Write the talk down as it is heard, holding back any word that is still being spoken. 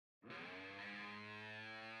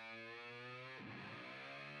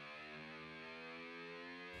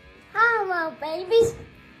on, babies.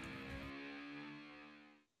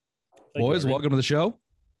 Boys, welcome to the show.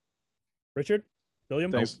 Richard,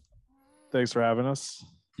 William. Thanks for having us.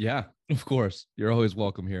 Yeah, of course. You're always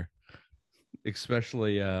welcome here,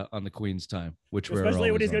 especially on the Queen's time,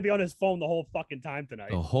 especially when he's going to be on his phone the whole fucking time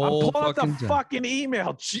tonight. The whole I'm pulling fucking up the fucking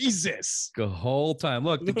email. Jesus. The whole time.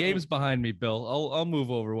 Look, the game's behind me, Bill. I'll move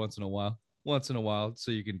over once in a while,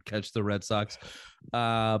 so you can catch the Red Sox.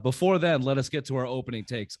 Before then, let us get to our opening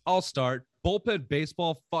takes. I'll start. Bullpen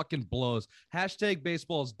baseball fucking blows. Hashtag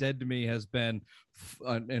baseball is dead to me has been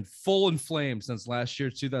in full in flame since last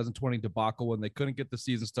year's 2020 debacle when they couldn't get the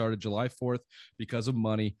season started July 4th because of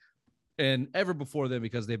money, and ever before then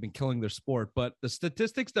because they've been killing their sport. But the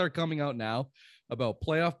statistics that are coming out now about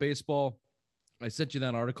playoff baseball, I sent you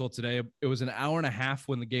that article today. It was an hour and a half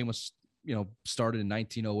when the game was started in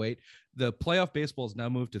 1908. The playoff baseball has now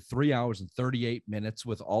moved to 3 hours and 38 minutes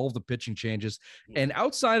with all of the pitching changes. And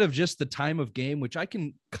outside of just the time of game, which I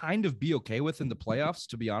can kind of be okay with in the playoffs,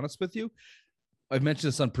 to be honest with you, I've mentioned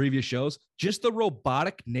this on previous shows, just the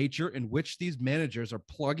robotic nature in which these managers are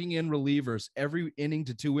plugging in relievers every inning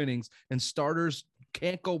to 2 innings, and starters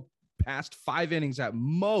can't go past 5 innings at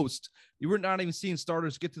most. You were not even seeing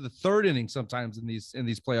starters get to the 3rd inning sometimes in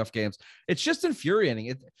these playoff games. It's just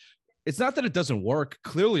infuriating. It's not that it doesn't work.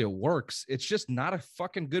 Clearly it works. It's just not a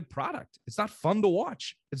fucking good product. It's not fun to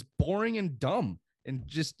watch. It's boring and dumb. And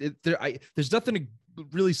just there's nothing to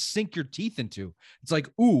really sink your teeth into. It's like,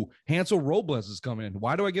 ooh, Hansel Robles is coming in.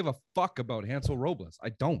 Why do I give a fuck about Hansel Robles? I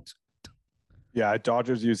don't. Yeah,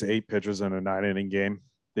 Dodgers use 8 pitchers in a 9-inning game.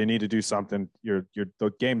 They need to do something.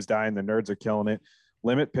 The game's dying. The nerds are killing it.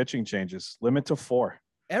 Limit pitching changes. Limit to 4.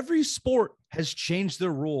 Every sport has changed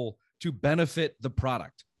their rule to benefit the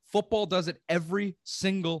product. Football does it every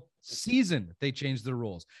single season. They change the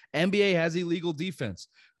rules. NBA has illegal defense.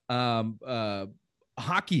 Hockey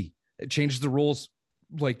changes the rules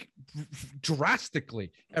like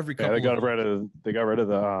drastically every couple. Yeah, they got rid of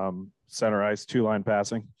the center ice 2-line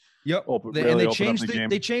passing. Yep.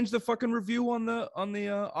 They changed the fucking review on the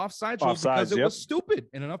offside rule because it was stupid,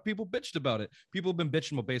 and enough people bitched about it. People have been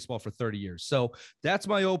bitching about baseball for 30 years. So that's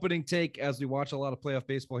my opening take as we watch a lot of playoff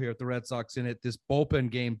baseball here at the Red Sox in it. This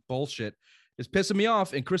bullpen game bullshit is pissing me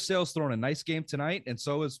off, and Chris Sale's throwing a nice game tonight, and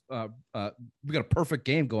so is we got a perfect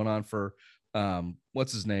game going on for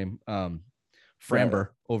what's his name? Framber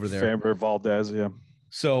over there. Framber Valdez, yeah.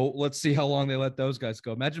 So let's see how long they let those guys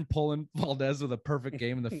go. Imagine pulling Valdez with a perfect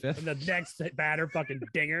game in the 5th. And the next batter, fucking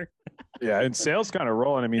dinger. Yeah, and Sale's kind of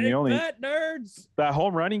rolling. I mean, nerds. That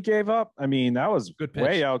home run he gave up, I mean, that was good pitch.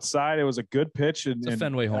 Way outside. It was a good pitch. It's a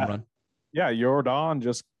Fenway home run. Yeah, Jordan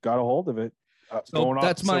just got a hold of it. So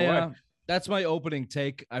that's my opening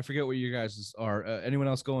take. I forget what you guys are. Anyone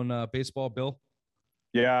else going baseball, Bill?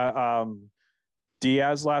 Yeah,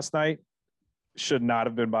 Diaz last night should not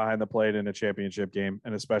have been behind the plate in a championship game,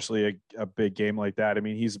 and especially a big game like that. I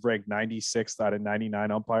mean, he's ranked 96th out of 99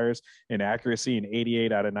 umpires in accuracy and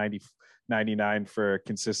 88 out of 99 for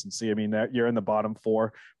consistency. I mean, you're in the bottom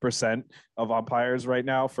 4% of umpires right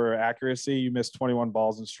now for accuracy. You missed 21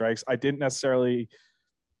 balls and strikes. I didn't necessarily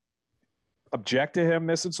object to him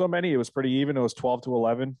missing so many. It was pretty even. It was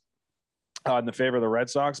 12-11 in the favor of the Red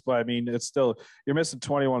Sox, but I mean, it's still, you're missing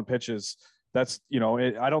 21 pitches. That's,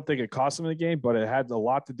 I don't think it cost him the game, but it had a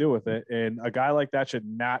lot to do with it. And a guy like that should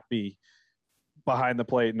not be behind the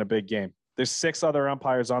plate in a big game. There's 6 other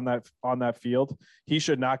umpires on that field. He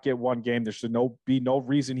should not get one game. There should be no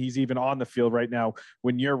reason he's even on the field right now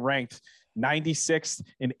when you're ranked 96th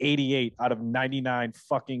and 88 out of 99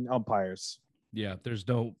 fucking umpires. Yeah, there's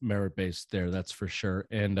no merit base there, that's for sure.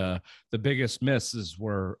 And the biggest misses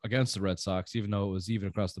were against the Red Sox, even though it was even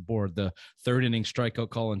across the board. The 3rd inning strikeout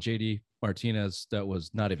call on JD Martinez, that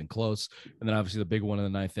was not even close. And then obviously the big one in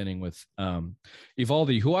the 9th inning with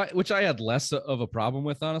Eovaldi, which I had less of a problem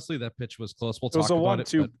with, honestly. That pitch was close. We'll talk about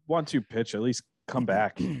it. It was a 1-2 pitch. At least come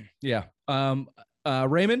back. Yeah.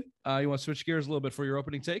 Raymond, you want to switch gears a little bit for your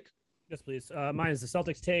opening take? Yes, please. Mine is the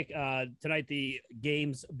Celtics take. Tonight, the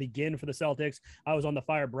games begin for the Celtics. I was on the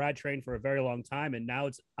Fire Brad train for a very long time, and now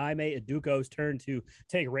it's Ime Udoka's turn to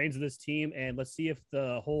take reins of this team, and let's see if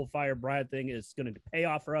the whole Fire Brad thing is going to pay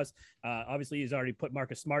off for us. Obviously, he's already put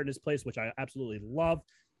Marcus Smart in his place, which I absolutely love.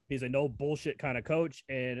 He's a no bullshit kind of coach,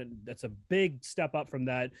 and that's a big step up from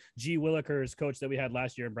that G. Willikers coach that we had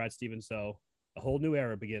last year in Brad Stevens. So a whole new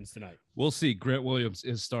era begins tonight. We'll see. Grant Williams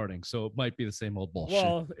is starting, so it might be the same old bullshit.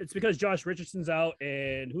 Well, it's because Josh Richardson's out,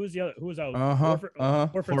 and who's out?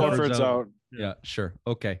 Horford's out. Yeah, sure.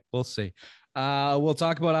 Okay, we'll see. We'll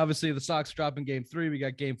talk about obviously the Sox dropping game 3. We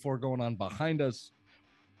got game 4 going on behind us.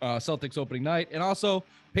 Celtics opening night, and also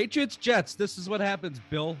Patriots Jets. This is what happens,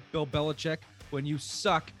 Bill Belichick. When you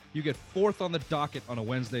suck, you get fourth on the docket on a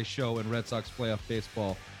Wednesday show in Red Sox playoff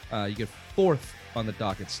baseball. You get fourth on the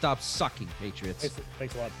docket. Stop sucking, Patriots.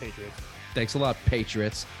 Thanks a lot, Patriots. Thanks a lot,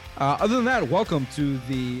 Patriots. Other than that, welcome to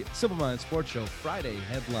the Simple Mind Sports Show. Friday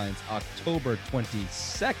headlines, October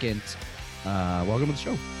 22nd. Welcome to the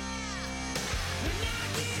show.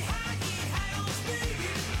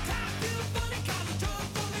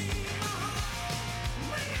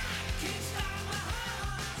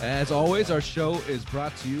 As always, our show is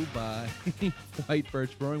brought to you by White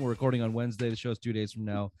Birch Brewing. We're recording on Wednesday. The show's 2 days from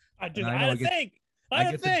now. I get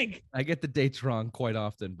the dates wrong quite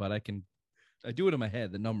often, but I do it in my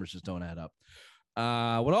head. The numbers just don't add up.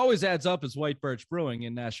 What always adds up is White Birch Brewing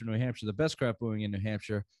in Nashua, New Hampshire, the best craft brewing in New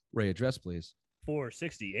Hampshire. Ray, address, please.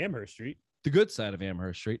 460 Amherst Street. The good side of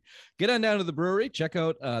Amherst Street. Get on down to the brewery, check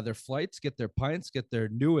out their flights, get their pints, get their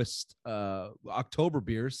newest October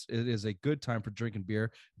beers. It is a good time for drinking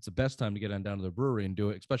beer. It's the best time to get on down to the brewery and do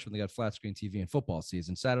it, especially when they got flat screen TV and football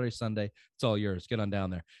season. Saturday, Sunday, it's all yours. Get on down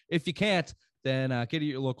there. If you can't, then get it at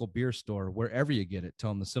your local beer store, wherever you get it. Tell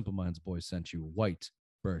them the Simple Minds boys sent you. White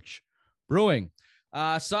Birch Brewing.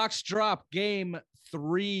 Sox drop game 4.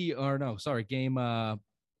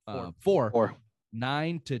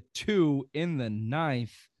 9-2 in the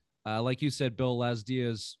ninth. Like you said, Bill, Las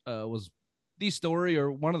Diaz was the story,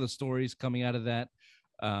 or one of the stories coming out of that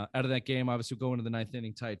game. Obviously, going to the ninth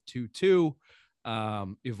inning, tied 2-2.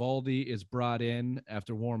 Eovaldi is brought in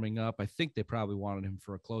after warming up. I think they probably wanted him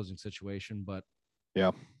for a closing situation, but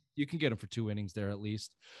yeah, you can get him for 2 innings there at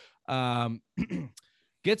least.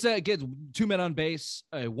 Gets 2 men on base,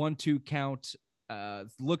 a 1-2 count.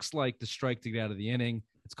 Looks like the strike to get out of the inning.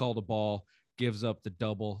 It's called a ball. Gives up the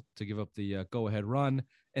double to give up the go-ahead run.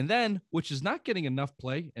 And then, which is not getting enough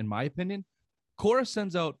play, in my opinion, Cora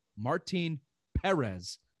sends out Martin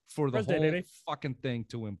Perez for the whole fucking thing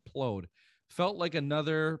to implode. Felt like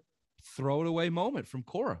another throwaway moment from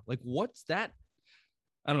Cora. Like, what's that?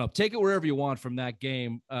 I don't know. Take it wherever you want from that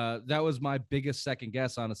game. That was my biggest second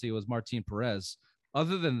guess, honestly, was Martin Perez.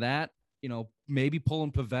 Other than that, maybe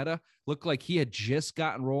pulling Pivetta. Looked like he had just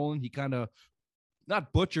gotten rolling. He kind of,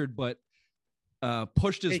 not butchered, but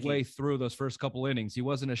pushed his way through those first couple innings. He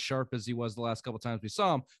wasn't as sharp as he was the last couple times we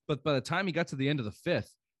saw him, but by the time he got to the end of the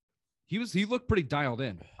fifth, he looked pretty dialed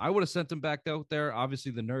in. I would have sent him back out there.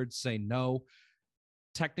 Obviously, the nerds say no.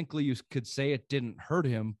 Technically, you could say it didn't hurt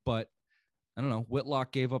him, but I don't know.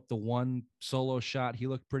 Whitlock gave up the one solo shot. He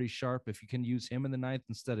looked pretty sharp. If you can use him in the ninth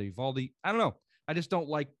instead of Eovaldi, I don't know. I just don't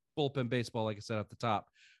like bullpen baseball, like I said at the top.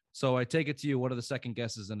 So I take it to you. What are the second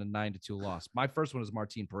guesses in a 9-2 loss? My first one is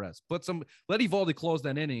Martin Perez. Let Eovaldi close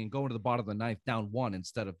that inning and go into the bottom of the ninth down 1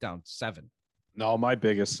 instead of down 7. No, my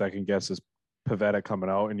biggest second guess is Pivetta coming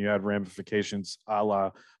out, and you had ramifications a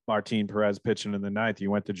la Martin Perez pitching in the ninth.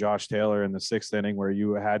 You went to Josh Taylor in the 6th inning where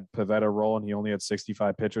you had Pivetta rolling. He only had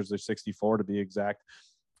 65 pitchers, or 64 to be exact.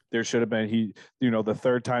 There should have been the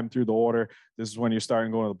third time through the order. This is when you're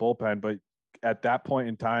starting going to the bullpen. But at that point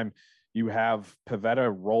in time, you have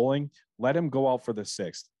Pivetta rolling. Let him go out for the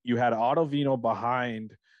 6th. You had Ottavino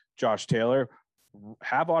behind Josh Taylor.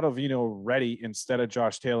 Have Ottavino ready instead of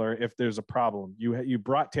Josh Taylor if there's a problem. You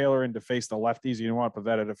brought Taylor in to face the lefties. You didn't want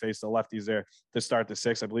Pivetta to face the lefties there to start the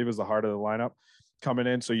 6th. I believe is the heart of the lineup coming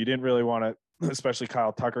in. So you didn't really want to, especially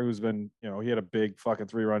Kyle Tucker, who's been, he had a big fucking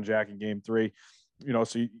 3-run jack in game 3.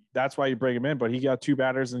 So that's why you bring him in, but he got 2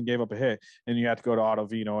 batters and gave up a hit, and you have to go to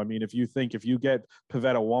Ottavino. I mean, if you get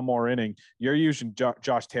Pivetta one more inning, you're using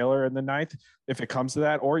Josh Taylor in the 9th if it comes to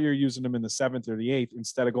that, or you're using him in the 7th or the 8th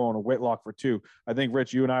instead of going to Whitlock for 2. I think,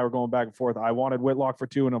 Rich, you and I were going back and forth. I wanted Whitlock for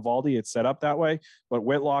 2 and Eovaldi. It's set up that way, but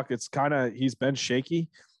Whitlock, he's been shaky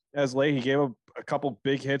as late. He gave up a couple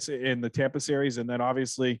big hits in the Tampa series, and then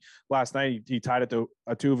obviously last night he tied it to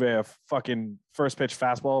Altuve, a fucking first pitch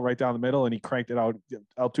fastball right down the middle, and he cranked it out.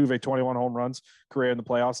 Altuve 21 home runs career in the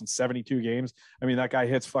playoffs in 72 games. I mean, that guy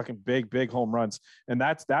hits fucking big home runs, and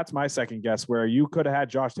that's my second guess, where you could have had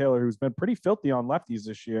Josh Taylor, who's been pretty filthy on lefties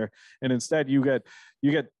this year, and instead you get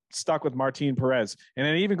stuck with Martin Perez. And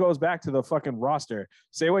it even goes back to the fucking roster.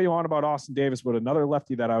 Say what you want about Austin Davis, but another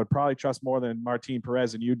lefty that I would probably trust more than Martin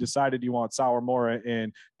Perez, and you decided you want Sauer Mora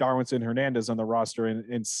and Darwinson Hernandez on the roster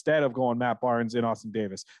instead of going Matt Barnes and Austin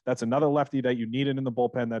Davis. That's another lefty that you needed in the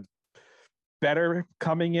bullpen that better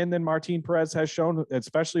coming in than Martin Perez has shown,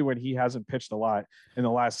 especially when he hasn't pitched a lot in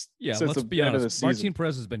the last let's be honest. Martin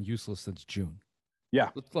Perez has been useless since June. Yeah.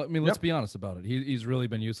 Let's be honest about it. He's really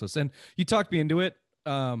been useless. And you talked me into it.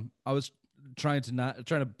 I was trying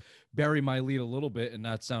to bury my lead a little bit and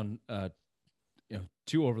not sound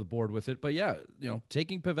too over the board with it. But yeah,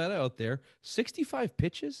 taking Pivetta out there, 65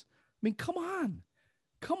 pitches. I mean, come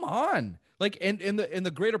on. Like, and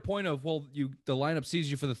the greater point of, well, the lineup sees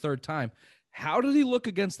you for the third time. How did he look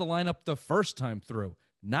against the lineup the first time through?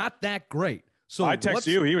 Not that great. So I text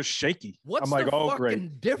you, he was shaky. What's I'm like, the fucking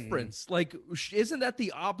great difference? Like, isn't that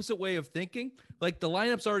the opposite way of thinking? Like, the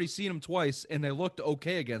lineup's already seen him twice, and they looked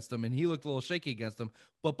okay against him, and he looked a little shaky against them.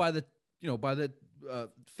 But by the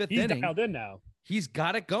fifth inning, he's dialed in now. He's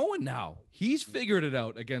got it going now. He's figured it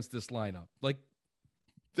out against this lineup. Like,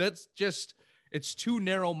 that's just, it's too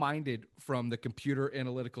narrow-minded from the computer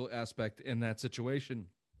analytical aspect in that situation.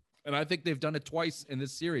 And I think they've done it twice in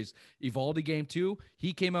this series. Evaldi game 2,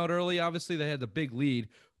 he came out early. Obviously, they had the big lead,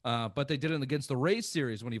 but they did it against the Rays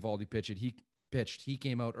series when Evaldi pitched. He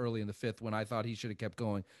came out early in the 5th when I thought he should have kept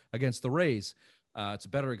going against the Rays. It's a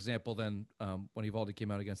better example than when Evaldi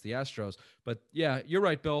came out against the Astros. But yeah, you're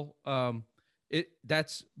right, Bill.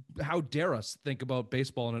 That's how dare us think about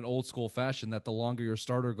baseball in an old school fashion, that the longer your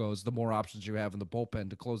starter goes, the more options you have in the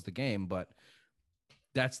bullpen to close the game. But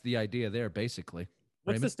that's the idea there, basically.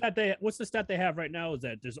 What's the stat they have right now? Is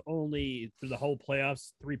that there's only through the whole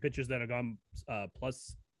playoffs 3 pitchers that have gone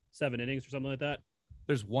plus 7 innings or something like that?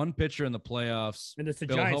 There's one pitcher in the playoffs. And it's the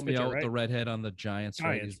Bill, Giants help me pitcher, out with right? the redhead on the Giants.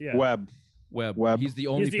 Yeah. Webb. He's the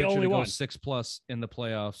only pitcher to go one. 6+ in the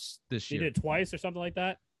playoffs this year. He did it twice or something like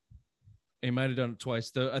that. He might have done it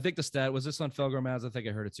twice. I think the stat was this on Felgramaz. I think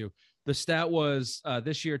I heard it too. The stat was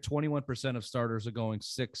this year, 21% of starters are going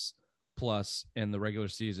 6+ in the regular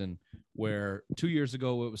season, where 2 years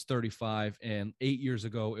ago it was 35 and 8 years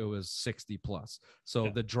ago it was 60+. So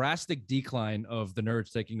the drastic decline of the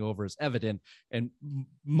nerds taking over is evident, and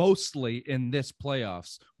mostly in this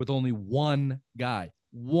playoffs with only one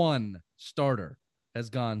starter has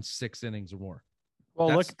gone 6 innings or more. Well,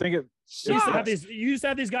 you used to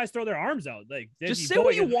have these guys throw their arms out. Like, just say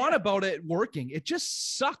what you want about it working. It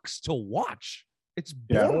just sucks to watch. It's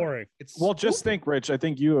boring. Just think, Rich. I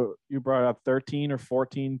think you brought up 13 or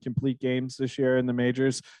 14 complete games this year in the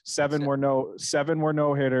majors. 7 were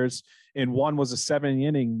no hitters, and 1 was a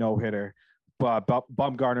 7-inning no hitter.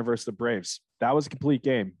 Bumgarner versus the Braves. That was a complete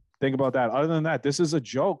game. Think about that. Other than that, this is a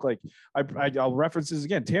joke. Like, I'll reference this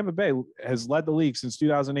again. Tampa Bay has led the league since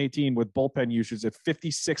 2018 with bullpen usage at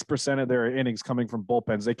 56% of their innings coming from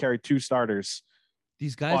bullpens. They carry 2 starters.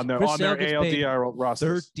 These guys on their ALDR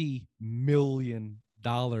rosters. $30 million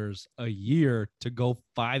a year to go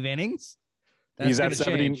 5 innings. He's at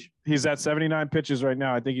 70. He's at 79 pitches right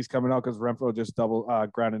now. I think he's coming out because Renfroe just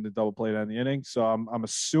grounded the double plate on the inning. So I'm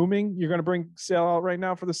assuming you're going to bring Sale out right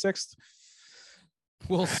now for the 6th.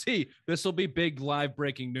 We'll see. This will be big live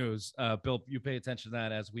breaking news. Bill, you pay attention to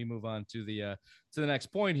that as we move on to the next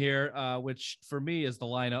point here, which for me is the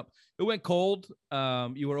lineup. It went cold.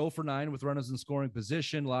 You were 0 for 9 with runners in scoring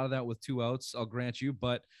position. A lot of that with 2 outs, I'll grant you.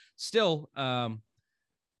 But still,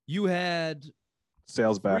 you had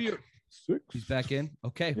Sales back. 6. He's back in.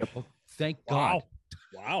 Okay. Yep. Well, thank God.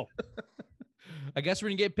 Wow. I guess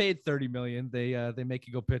when you get paid $30 million, they make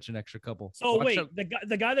you go pitch an extra couple. So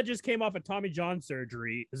the guy that just came off of Tommy John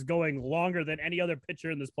surgery is going longer than any other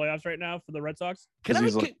pitcher in this playoffs right now for the Red Sox. Can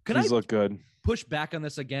I look good? Push back on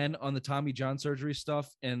this again on the Tommy John surgery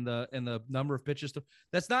stuff and the number of pitches stuff.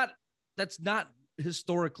 That's not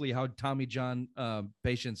historically how Tommy John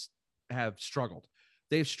patients have struggled.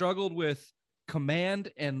 They've struggled with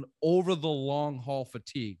command and over the long haul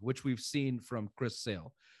fatigue, which we've seen from Chris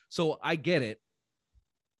Sale. So I get it.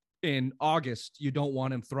 In August, you don't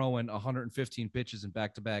want him throwing 115 pitches in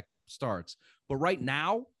back-to-back starts. But right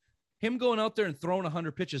now, him going out there and throwing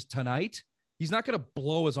 100 pitches tonight, he's not going to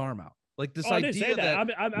blow his arm out. Like this idea I didn't say that.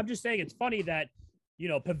 I'm just saying it's funny that,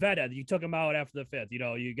 Pivetta, you took him out after the 5th.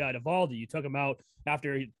 You got Evaldi, you took him out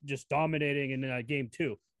after just dominating in game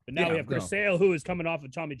 2. But now we have Chris Sale, who is coming off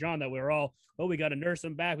of Tommy John, that we're all, we got to nurse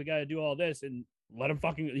him back. We got to do all this. And let him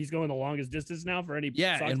he's going the longest distance now for any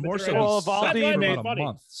Sox and more so Evaldi made a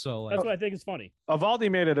month. So that's what I think is funny.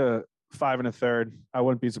 Evaldi made it a 5 1/3. I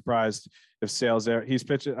wouldn't be surprised if Sale's there. He's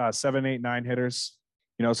pitched 7, 8, 9 hitters.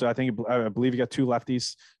 So I believe he got 2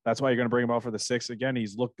 lefties. That's why you're going to bring him out for the 6th again.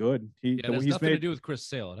 He's looked good. It has nothing to do with Chris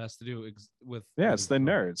Sale. It has to do with it's the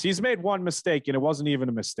nerds. He's made one mistake, and it wasn't even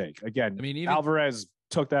a mistake. Again, even Alvarez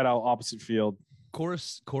took that out opposite field.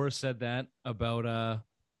 Chorus said that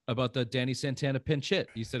about the Danny Santana pinch hit.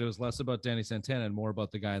 He said it was less about Danny Santana and more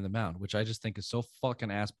about the guy in the mound, which I just think is so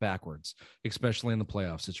fucking ass backwards, especially in the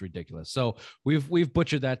playoffs. It's ridiculous. So we've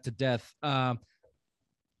butchered that to death. Lineup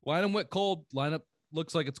went cold. Lineup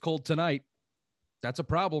looks like it's cold tonight. That's a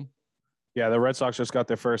problem. Yeah, the Red Sox just got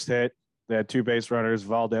their first hit. They had 2 base runners.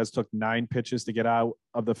 Valdez took 9 pitches to get out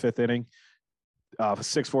of the 5th inning.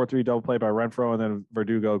 6-4-3 double play by Renfroe, and then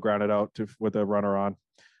Verdugo grounded out with a runner on.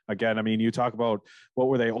 Again, I mean, you talk about what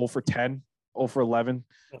were they, 0 for 10, 0 for 11,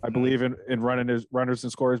 I believe, in runners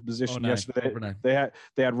and scorers position yesterday.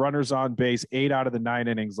 They had runners on base 8 out of the 9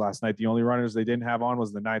 innings last night. The only runners they didn't have on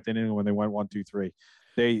was the 9th inning when they went 1-2-3.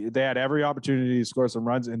 They had every opportunity to score some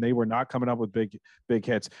runs, and they were not coming up with big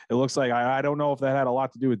hits. It looks like I don't know if that had a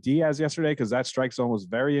lot to do with Diaz yesterday, because that strike zone was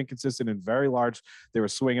very inconsistent and very large. They were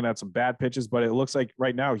swinging at some bad pitches, but it looks like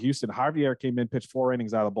right now Houston, Javier came in, pitched 4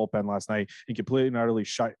 innings out of the bullpen last night, and completely and utterly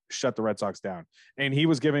shut the Red Sox down. And he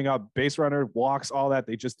was giving up base runner, walks, all that.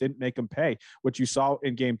 They just didn't make him pay. What you saw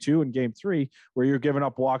in Game 2 and Game 3, where you're giving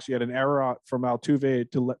up walks, you had an error from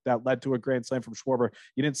Altuve that led to a grand slam from Schwarber.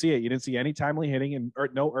 You didn't see it. You didn't see any timely hitting and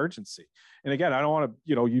no urgency. And again, I don't want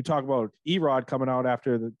to, you talk about Erod coming out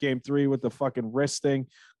after the Game 3 with the fucking wrist thing,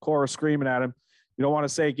 Cora screaming at him. You don't want to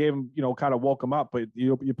say gave him, kind of woke him up, but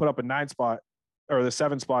you put up a 9 spot or the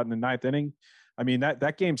 7 spot in the 9th inning. I mean,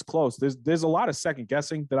 that game's close. There's a lot of second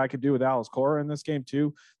guessing that I could do with Alex Cora in this game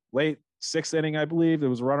too. Late 6th inning, I believe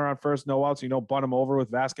there was a runner on first, no outs. Bunt him over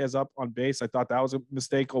with Vasquez up on base. I thought that was a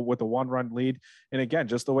mistake with a 1-run lead. And again,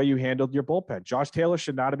 just the way you handled your bullpen. Josh Taylor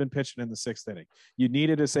should not have been pitching in the 6th inning. You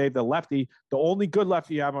needed to save the lefty, the only good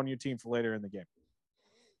lefty you have on your team, for later in the game.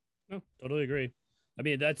 No, totally agree. I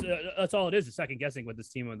mean, that's all it is second guessing with this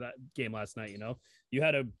team on that game last night. You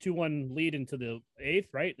had a 2-1 lead into the 8th,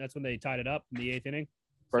 right? That's when they tied it up in the 8th inning.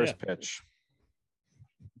 First pitch.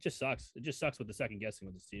 It just sucks. It just sucks with the second guessing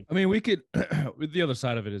with this team. I mean, we could, with the other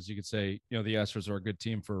side of it is you could say, the Astros are a good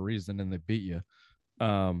team for a reason and they beat you.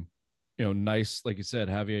 Nice, like you said,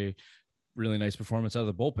 have a really nice performance out of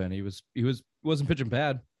the bullpen. He wasn't pitching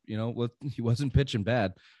bad, he wasn't pitching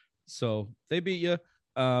bad. So they beat you.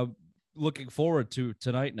 Looking forward to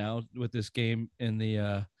tonight now with this game in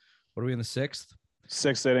the, what are we in the 6th?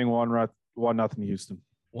 6th inning, 1-0 Houston.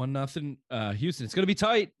 1-0 Houston. It's going to be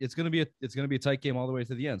tight. It's going to be a tight game all the way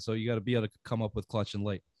to the end. So you got to be able to come up with clutch and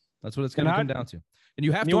late. That's what it's going to come down to. And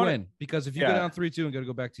you have to win, because if you go down 3-2 and got to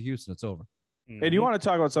go back to Houston, it's over. Mm-hmm. And you want to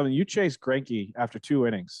talk about something? You chased Greinke after 2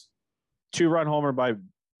 innings, 2-run homer by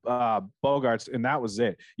Bogarts, and that was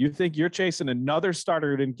it. You think you're chasing another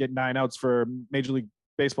starter who didn't get 9 outs for Major League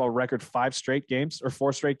Baseball record 5 straight games or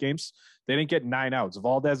 4 straight games? They didn't get 9 outs.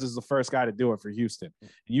 Valdez is the first guy to do it for Houston. And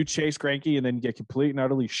you chase Greinke and then get completely and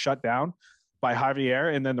utterly shut down by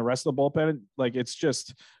Javier, and then the rest of the bullpen, like, it's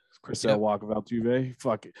just Chris Walker, Altuve.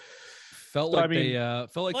 Fuck it. Felt like they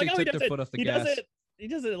took their foot off the gas. He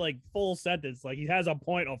does it like full sentence. Like he has a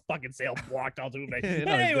point of fucking sale blocked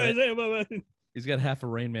Altuve. He's got half a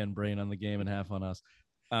Rain Man brain on the game and half on us.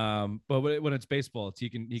 But when it's baseball, he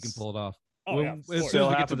can pull it off. Oh, yeah. Still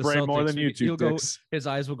have to brain more than you two. His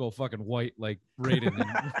eyes will go fucking white like Raiden.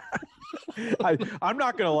 I'm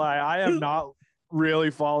not gonna lie. I have not really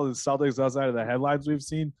followed the Celtics outside of the headlines we've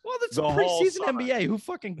seen. Well, that's the preseason NBA. Who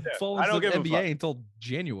fucking follows the NBA until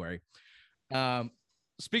January?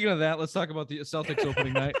 Speaking of that, let's talk about the Celtics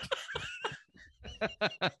opening night.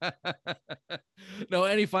 No,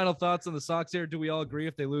 any final thoughts on the Sox here? Do we all agree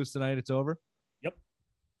if they lose tonight, it's over? Yep.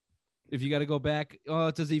 If you got to go back,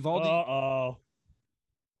 does Evaldi?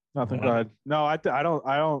 Nothing. Go ahead. No, I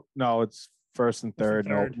don't know. It's first and third.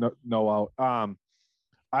 No out.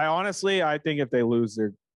 I think if they lose,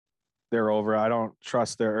 they're over. I don't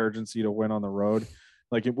trust their urgency to win on the road.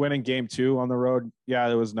 Like winning Game 2 on the road, yeah,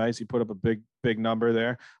 it was nice. You put up a big number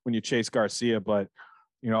there when you chase Garcia, but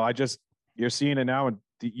you're seeing it now, and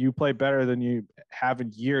you play better than you have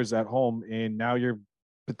in years at home, and now you're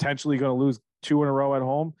potentially going to lose 2 in a row at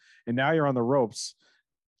home, and now you're on the ropes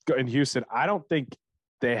in Houston. I don't think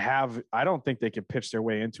they can pitch their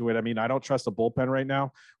way into it. I mean, I don't trust the bullpen right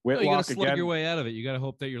now. Whitlock, you got to slug your way out of it. You got to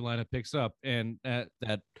hope that your lineup picks up. And at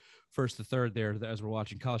that first to third there, as we're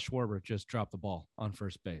watching, Kyle Schwarber just dropped the ball on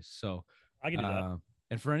first base. So I can do that.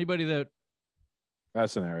 And for anybody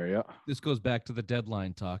that's an area. This goes back to the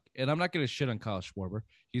deadline talk, and I'm not going to shit on Kyle Schwarber.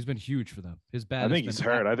 He's been huge for them. His bat. I think he's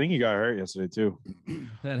hurt. I think he got hurt yesterday too.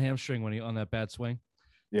 That hamstring when he on that bad swing.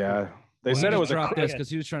 Yeah, they said it was dropped this because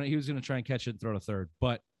he was going to try and catch it and throw to third,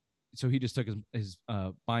 but so he just took his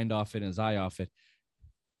bind off it and his eye off it.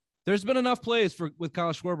 There's been enough plays with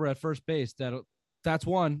Kyle Schwarber at first base that's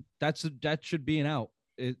one that should be an out.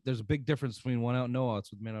 There's a big difference between 1 out and no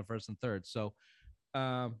outs with men on first and third. So,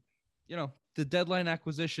 the deadline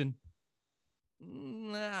acquisition,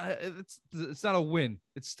 it's not a win.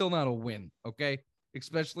 It's still not a win. Okay.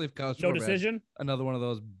 Especially if Kyle Schwarber no decision, another one of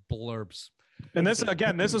those blurbs. And this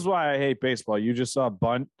is why I hate baseball. You just saw a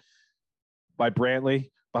bunt by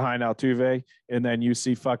Brantley behind Altuve, and then you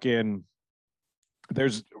see fucking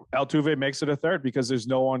there's Altuve makes it a third because there's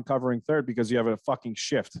no one covering third because you have a fucking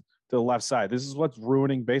shift to the left side. This is what's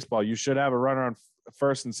ruining baseball. You should have a runner on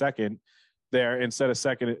first and second there instead of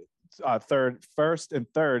first and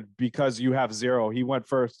third because you have zero. He went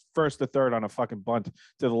first to third on a fucking bunt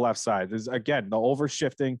to the left side. This is, again, the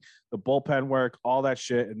overshifting, the bullpen work, all that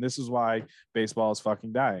shit. And this is why baseball is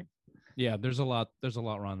fucking dying. Yeah, there's a lot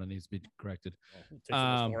wrong that needs to be corrected.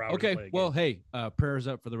 Okay, well, hey, prayers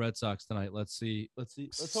up for the Red Sox tonight. Let's see. Let's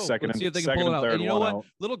hope. Let's see if they can pull it out. And you know what?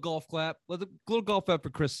 Little golf clap. Little golf clap for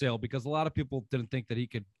Chris Sale because a lot of people didn't think that he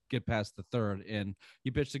could get past the third, and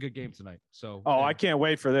he pitched a good game tonight. So, I can't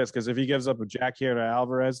wait for this because if he gives up a jack here to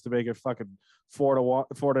Alvarez to make it fucking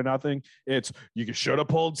 4-0, it's you should have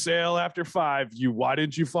pulled Sale after 5. Why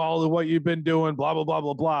didn't you follow what you've been doing? Blah blah blah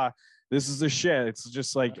blah blah. This is the shit. It's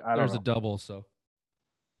just like I don't know. There's a double. So,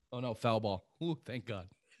 oh no, foul ball. Ooh, thank God.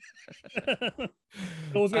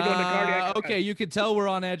 Okay, you can tell we're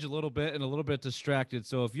on edge a little bit and a little bit distracted.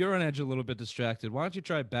 So if you're on edge a little bit distracted, why don't you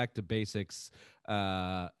try Back to Basics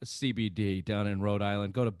CBD down in Rhode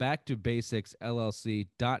Island? Go to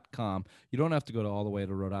backtobasicsllc.com. You don't have to go all the way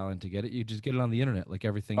to Rhode Island to get it. You just get it on the internet like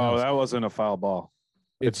everything else. Oh, that wasn't a foul ball.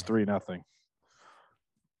 It's 3-0.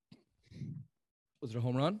 Was it a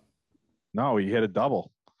home run? No, he hit a double.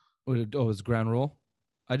 It was ground rule.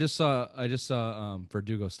 I just saw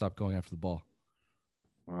Verdugo stop going after the ball.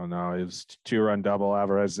 Oh no, it was 2-run double.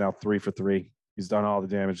 Alvarez now 3 for 3. He's done all the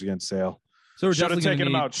damage against Sale. So we're should have taken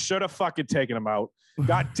him out. Should have fucking taken him out.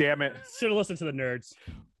 God damn it. Should have listened to the nerds.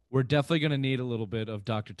 We're definitely going to need a little bit of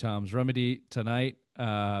Dr. Tom's remedy tonight.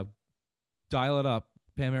 Dial it up.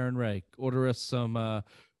 Pam, Aaron, Ray. Order us some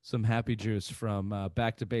happy juice from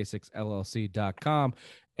backtobasicsllc.com.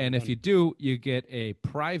 And if you do, you get a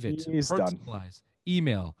private personalized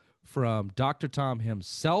email from Dr. Tom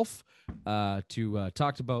himself to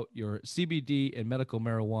talk about your CBD and medical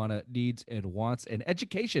marijuana needs and wants and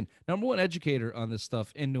education. Number one educator on this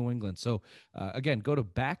stuff in New England. So, again, go to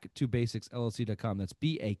backtobasicsllc.com. That's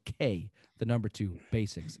BAK, the number 2,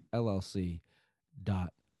 basicsllc.com.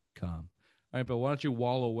 All right, but why don't you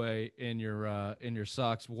wall away in your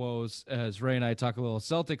Sox woes as Ray and I talk a little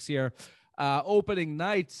Celtics here. Opening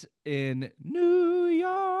night in New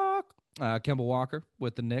York. Kemba Walker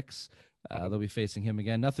with the Knicks. They'll be facing him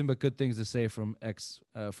again. Nothing but good things to say from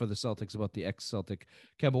for the Celtics about the ex-Celtic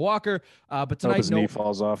Kemba Walker. But tonight, his knee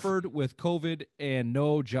falls off with COVID and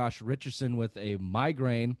no Josh Richardson with a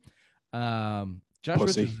migraine. Josh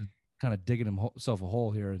Richardson kind of digging himself a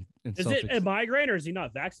hole here in Is Celtics. it a migraine or is he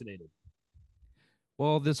not vaccinated?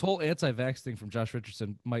 Well, this whole anti-vax thing from Josh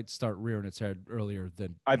Richardson might start rearing its head earlier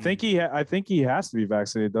than I think he has to be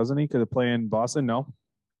vaccinated, doesn't he? Because play in Boston. No,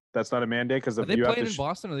 that's not a mandate. Because are they playing in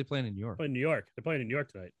Boston or are they playing in New York? Playing in New York. They're playing in New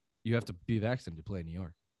York tonight. You have to be vaccinated to play in New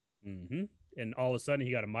York. Mm-hmm. And all of a sudden,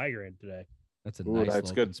 he got a migraine today. That's a nice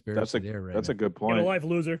that's good. That's a good point. Get a life,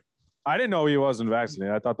 loser. I didn't know he wasn't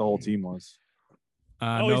vaccinated. I thought the whole team was.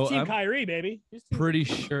 He's Team Kyrie, baby. Pretty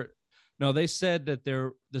sure. No, they said that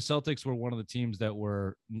the Celtics were one of the teams that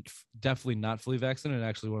were definitely not fully vaccinated and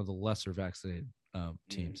actually one of the lesser vaccinated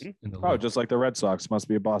teams. In the league. Just like the Red Sox. Must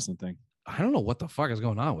be a Boston thing. I don't know what the fuck is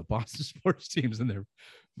going on with Boston sports teams and their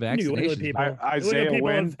vaccinations. Isaiah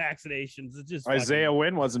Wynn vaccinations. It's just Isaiah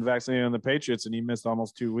Wynn wasn't vaccinated on the Patriots and he missed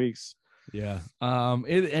almost 2 weeks. Yeah.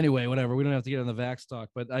 Anyway, whatever. We don't have to get on the vax talk,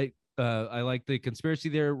 but I like the conspiracy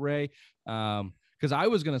there, Ray. Because I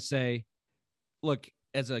was gonna say, look,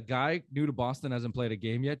 as a guy new to Boston, hasn't played a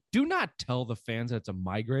game yet, do not tell the fans that it's a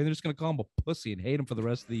migraine. They're just going to call him a pussy and hate him for the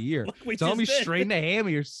rest of the year. Tell him he's straighten a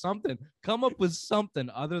hammy or something. Come up with something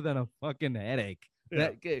other than a fucking headache.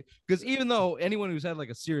 Because even though anyone who's had like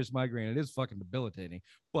a serious migraine, it is fucking debilitating,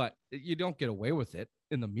 but you don't get away with it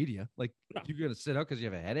in the media. Like, you're going to sit out because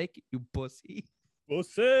you have a headache, you pussy.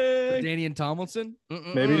 Pussy. Danny and Tomlinson.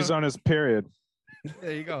 Maybe he's on his period.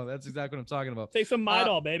 There you go. That's exactly what I'm talking about. Take some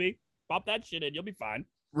Midol, baby. Pop that shit in. You'll be fine.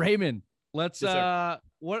 Raymond, let's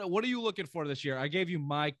what are you looking for this year? I gave you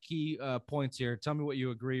my key points here. Tell me what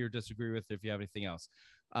you agree or disagree with if you have anything else.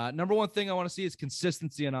 Number one thing I want to see is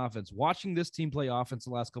consistency in offense. Watching this team play offense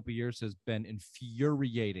the last couple of years has been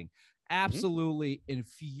infuriating. Absolutely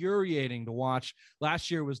infuriating to watch.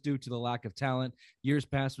 Last year was due to the lack of talent. Years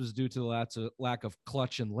past was due to the lack of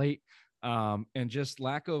clutch and late, and just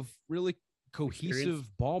lack of really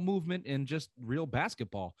cohesive ball movement and just real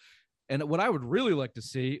basketball. And what I would really like to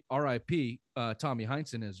see, RIP, Tommy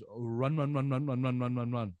Heinsohn, is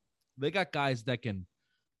run. They got guys that can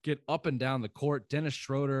get up and down the court. Dennis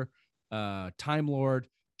Schroeder, Time Lord,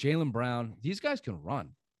 Jaylen Brown. These guys can run.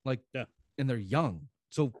 And they're young.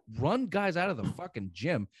 So run guys out of the fucking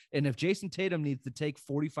gym. And if Jason Tatum needs to take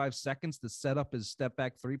 45 seconds to set up his step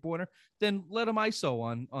back 3-pointer, then let him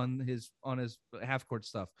ISO on his half court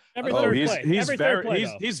stuff.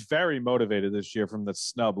 He's very motivated this year from the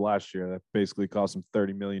snub last year that basically cost him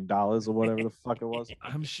 $30 million or whatever the fuck it was.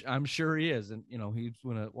 I'm sure he is, and he's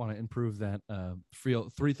gonna want to improve that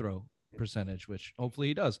free throw percentage, which hopefully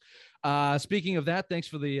he does. Speaking of that, thanks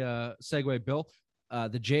for the segue, Bill.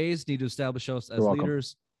 The Jays need to establish us as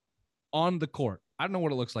leaders on the court. I don't know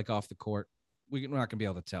what it looks like off the court. We're not gonna be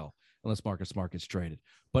able to tell unless Marcus Smart gets traded.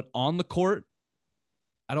 But on the court,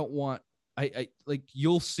 I don't want. I like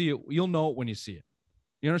you'll see it. You'll know it when you see it.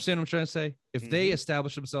 You understand what I'm trying to say? If they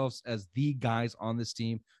establish themselves as the guys on this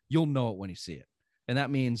team, you'll know it when you see it. And that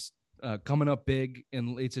means coming up big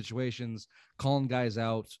in late situations, calling guys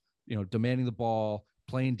out, demanding the ball,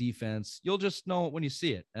 playing defense. You'll just know it when you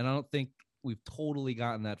see it. And I don't think we've totally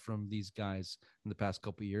gotten that from these guys in the past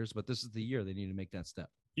couple of years, but this is the year they need to make that step.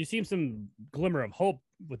 You seem some glimmer of hope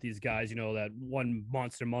with these guys, that one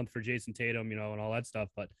monster month for Jason Tatum, and all that stuff,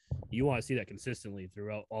 but you want to see that consistently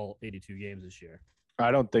throughout all 82 games this year. I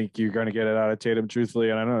don't think you're going to get it out of Tatum, truthfully.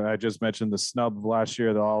 And I know I just mentioned the snub of last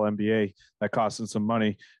year, the All-NBA, that cost him some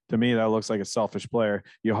money. To me, that looks like a selfish player.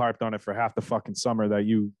 You harped on it for half the fucking summer that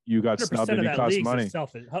you got snubbed and you cost money.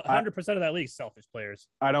 100% of that league's selfish players.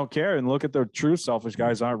 I don't care. And look at the true selfish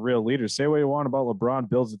guys aren't real leaders. Say what you want about LeBron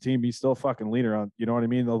builds a team. He's still a fucking leader on, you know what I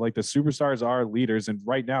mean? Like the superstars are leaders. And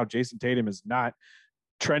right now, Jason Tatum is not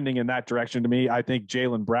trending in that direction to me. I think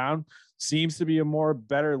Jaylen Brown seems to be a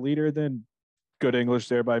better leader than good English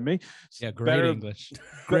there by me. Yeah, great English.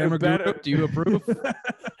 Grammar guru, do you approve?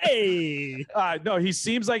 Hey. No, he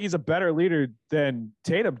seems like he's a better leader than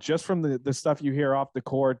Tatum just from the stuff you hear off the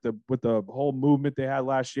court, with the whole movement they had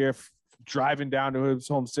last year, driving down to his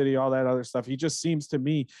home city, all that other stuff. He just seems to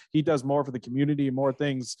me he does more for the community and more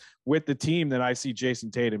things with the team than I see Jason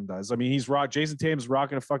Tatum does. I mean, Jason Tatum's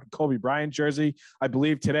rocking a fucking Kobe Bryant jersey, I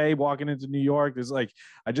believe, today walking into New York. There's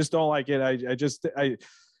I just don't like it.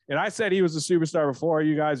 And I said he was a superstar before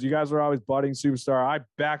you guys. You guys were always budding superstar. I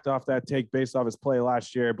backed off that take based off his play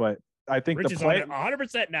last year, but I think Rich the play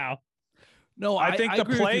 100% now. No, I think the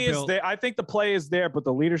play is there. I think the play is there, but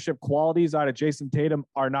the leadership qualities out of Jason Tatum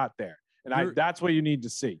are not there. And that's what you need to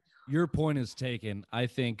see. Your point is taken. I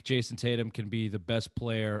think Jason Tatum can be the best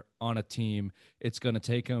player on a team. It's going to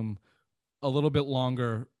take him a little bit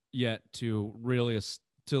longer yet to really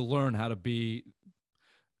to learn how to be.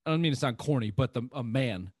 I don't mean to sound corny, but a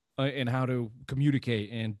man and how to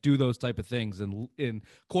communicate and do those type of things and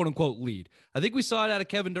quote unquote lead. I think we saw it out of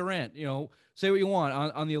Kevin Durant. Say what you want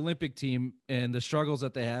on the Olympic team and the struggles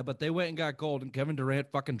that they had, but they went and got gold, and Kevin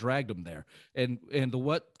Durant fucking dragged them there. And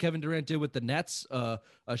what Kevin Durant did with the Nets, a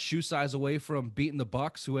shoe size away from beating the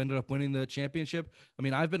Bucks, who ended up winning the championship. I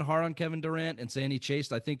mean, I've been hard on Kevin Durant and saying he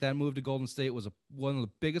chased. I think that move to Golden State was one of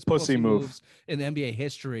the biggest pussy moves in the NBA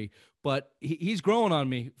history. But he's growing on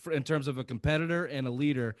me in terms of a competitor and a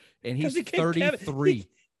leader, and he's 33.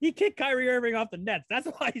 He kicked Kyrie Irving off the Nets. That's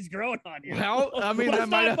why he's growing on you. Well, I mean, that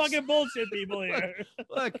might fucking bullshit people here.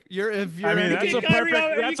 Look, that's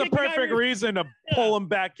a perfect reason to pull him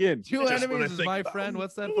back in. Two enemies is my friend.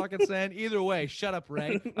 What's that fucking saying? Either way, shut up,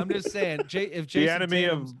 Ray. I'm just saying. If Jason the enemy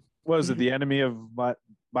of the enemy of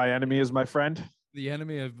my enemy is my friend. The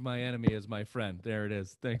enemy of my enemy is my friend. There it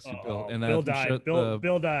is. Thanks you, Bill. And Bill died.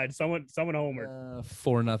 Bill died. Someone homered.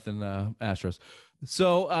 4-0 Astros.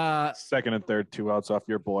 So second and third, 2 outs off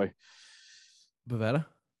your boy. Bavetta?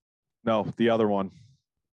 No, the other one.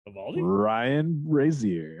 Evaldi? Ryan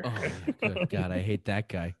Razier. Oh good God, I hate that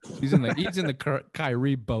guy. He's in the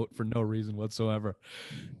Kyrie boat for no reason whatsoever.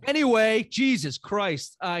 Anyway, Jesus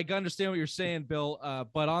Christ. I understand what you're saying, Bill.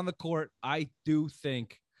 But on the court, I do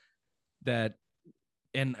think that,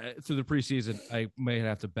 and through the preseason, I may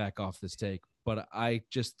have to back off this take, but I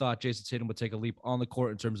just thought Jason Tatum would take a leap on the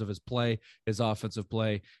court in terms of his play, his offensive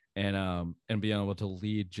play, and being able to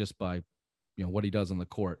lead just by, what he does on the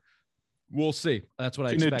court. We'll see. That's what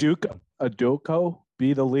I expect. Udoka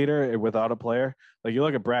be the leader without a player? Like, you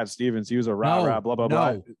look at Brad Stevens, he was a blah blah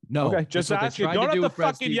blah. No. Okay, just ask you. Don't have to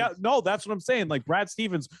fucking no, that's what I'm saying. Like, Brad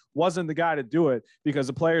Stevens wasn't the guy to do it because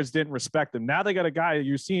the players didn't respect him. Now they got a guy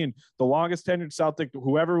you're seeing, the longest tenured Celtic,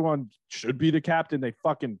 who everyone should be the captain.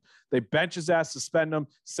 They bench his ass, suspend him,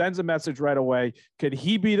 sends a message right away. Could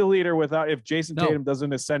he be the leader if Jason Tatum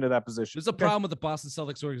doesn't ascend to that position? There's a problem with the Boston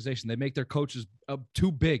Celtics organization. They make their coaches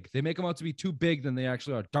too big. They make them out to be too big than they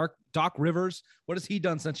actually are. Doc Rivers, what has he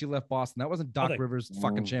done since he left Boston? That wasn't Doc Rivers'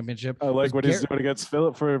 fucking championship. I like what he's doing against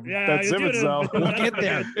Philip for Ben Simmons, though. We'll get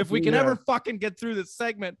there. If we can ever fucking get through this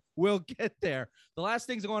segment, we'll get there. The last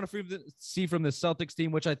things I want to see from the Celtics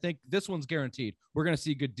team, which I think this one's guaranteed, we're going to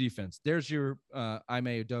see good defense. There's your Ime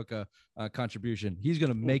Udoka contribution. He's going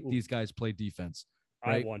to make these guys play defense.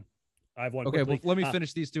 Right? I have one. Okay, well, let me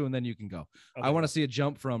finish these two, and then you can go. Okay. I want to see a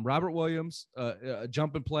jump from Robert Williams, a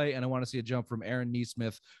jump and play, and I want to see a jump from Aaron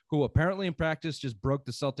Nesmith, who apparently in practice just broke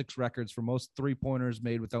the Celtics records for most three-pointers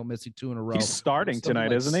made without missing 2 in a row. He's starting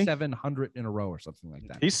tonight, isn't he? 700 in a row or something like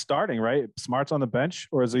that. He's starting, right? Smart's on the bench,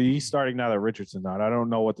 or is he starting now that Richardson's not? I don't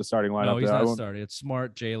know what the starting lineup is. No, he's not starting. It's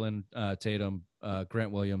Smart, Jalen, Tatum,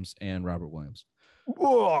 Grant Williams, and Robert Williams.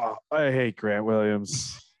 Whoa, I hate Grant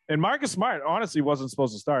Williams. And Marcus Smart honestly wasn't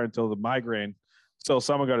supposed to start until the migraine. So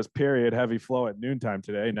someone got his period heavy flow at noontime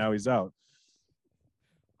today. Now he's out.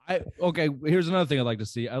 Okay, here's another thing I'd like to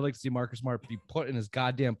see. I'd like to see Marcus Smart be put in his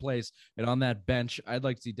goddamn place and on that bench. I'd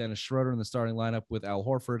like to see Dennis Schroeder in the starting lineup with Al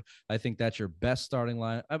Horford. I think that's your best starting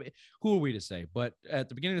lineup. I mean, who are we to say? But at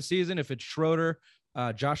the beginning of the season, if it's Schroeder,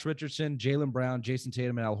 Josh Richardson, Jaylen Brown, Jason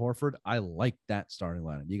Tatum, and Al Horford, I like that starting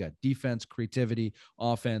lineup. You got defense, creativity,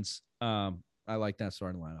 offense. I like that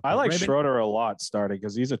starting lineup. I like Schroeder a lot starting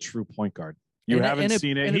because he's a true point guard. You haven't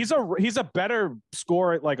seen it. He's a better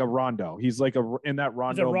scorer, like a Rondo. He's like in that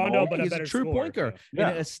Rondo. He's a Rondo, but he's a true scorer. point guard. Yeah.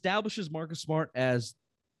 And it establishes Marcus Smart as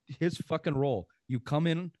his fucking role. You come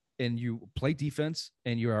in and you play defense,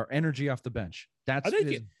 and you are energy off the bench. That's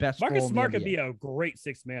his best. Marcus Smart could be a great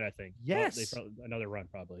 6th man. I think. Yes, another run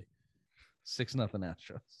probably. 6-0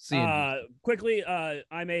 Astros. Quickly,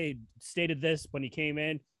 Ime stated this when he came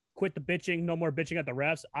in. Quit the bitching. No more bitching at the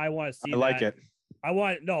refs. I want to see.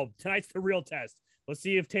 Tonight's the real test. Let's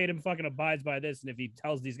see if Tatum fucking abides by this, and if he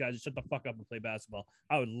tells these guys to shut the fuck up and play basketball.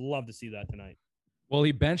 I would love to see that tonight. Well,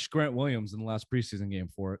 he benched Grant Williams in the last preseason game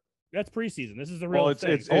for it. That's preseason. This is the real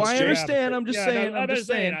thing. I understand. I'm just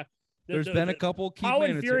saying. There's been a couple. How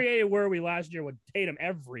infuriated were we last year with Tatum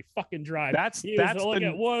every fucking drive? What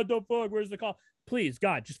the fuck? Where's the call? Please,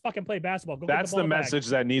 God, just fucking play basketball. That's the message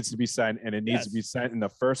that needs to be sent, and it needs to be sent in the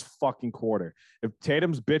first fucking quarter. If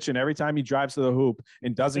Tatum's bitching every time he drives to the hoop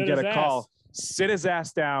and doesn't get a call, sit his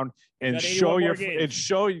ass down and show you're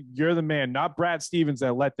the man, not Brad Stevens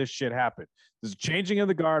that let this shit happen. There's a changing of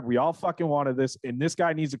the guard. We all fucking wanted this, and this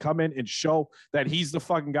guy needs to come in and show that he's the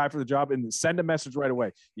fucking guy for the job and send a message right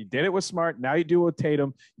away. You did it with Smart. Now you do it with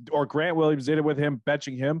Tatum, or Grant Williams did it with him,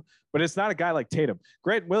 benching him. But it's not a guy like Tatum.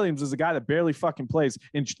 Grant Williams is a guy that barely fucking plays,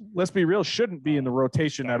 and let's be real, shouldn't be in the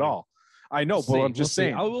rotation at all. I know, but I'm just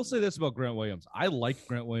saying. I will say this about Grant Williams. I liked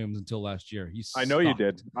Grant Williams until last year. I know you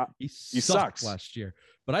did. He sucked last year,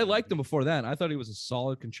 but I liked him before that. I thought he was a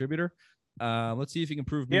solid contributor. Let's see if he can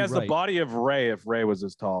prove me right. He has the body of Ray if Ray was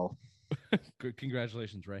as tall. Good,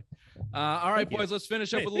 congratulations, Ray. All right, boys, let's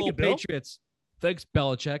finish up with a little Patriots. Thanks,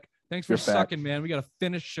 Belichick. Thanks for sucking, man. We got to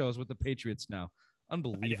finish shows with the Patriots now.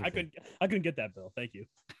 Unbelievable. I couldn't get that, Bill. Thank you.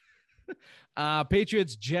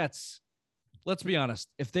 Patriots, Jets. Let's be honest.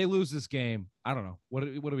 If they lose this game, I don't know. What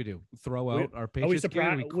do we do? Throw out our Patriots?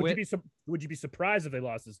 Would you be surprised if they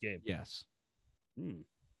lost this game? Yes.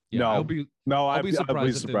 Yeah, I'll be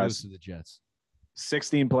surprised if they lose to the Jets.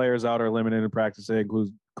 16 players out are limited in practice today,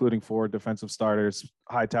 including 4 defensive starters.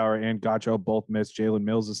 Hightower and Gacho both missed. Jalen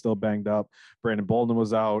Mills is still banged up. Brandon Bolden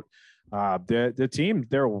was out. The team,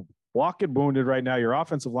 they're walking wounded right now. Your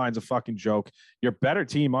offensive line's a fucking joke. You're a better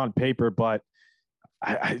team on paper, but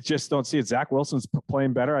I just don't see it. Zach Wilson's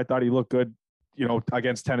playing better. I thought he looked good,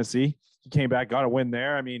 against Tennessee. He came back, got a win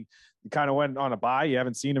there. I mean, he kind of went on a bye. You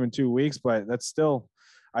haven't seen him in 2 weeks, but that's still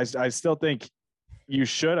 – I still think you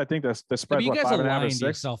should. I think the spread's you guys 5.5 are lying or to 6.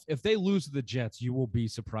 Yourself. If they lose to the Jets, you will be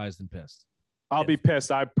surprised and pissed. I'll be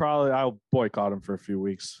pissed. I'll boycott them for a few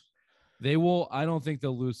weeks. They will. I don't think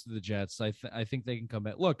they'll lose to the Jets. I think they can come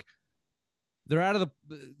back. Look, they're out of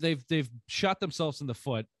they've shot themselves in the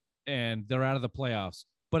foot and they're out of the playoffs.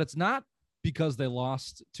 But it's not because they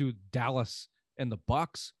lost to Dallas and the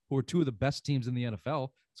Bucks, who are 2 of the best teams in the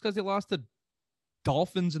NFL. It's because they lost to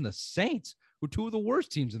Dolphins and the Saints, who are 2 of the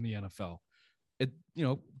worst teams in the NFL.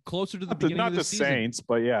 Closer to the beginning of the season. Not the Saints,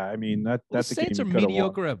 but yeah, I mean that's the Saints are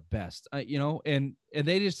mediocre at best. And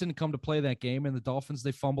they just didn't come to play that game. And the Dolphins,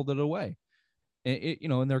 they fumbled it away.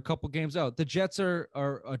 And they're a couple games out. The Jets are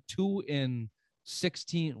a 2-16,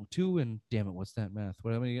 2 and damn it, what's that math?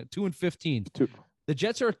 2-15. The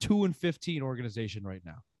Jets are a 2-15 organization right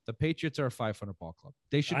now. The Patriots are a 500 ball club.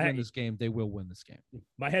 They should win this game. They will win this game.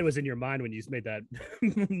 My head was in your mind when you made that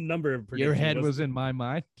number of predictions. Your head was in my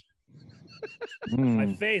mind.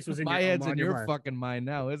 My face was in my head's in your fucking mind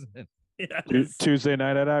now, isn't it? Yes. Tuesday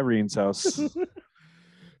night at Irene's house.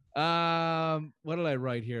 What did I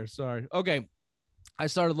write here? Sorry. Okay. I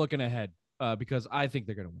started looking ahead because I think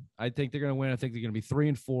they're going to win. I think they're going to win. I think they're going to be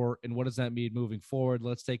 3-4. And what does that mean moving forward?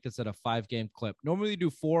 Let's take this at a 5-game clip. Normally you do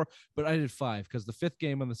 4, but I did 5 because the 5th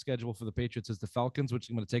game on the schedule for the Patriots is the Falcons, which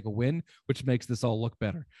is going to take a win, which makes this all look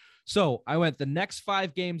better. So I went the next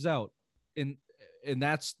 5 games out, and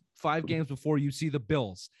that's 5 games before you see the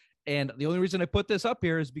Bills. And the only reason I put this up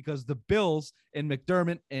here is because the Bills and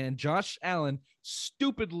McDermott and Josh Allen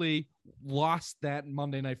stupidly lost that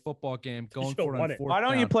Monday Night Football game going for it on 4th Why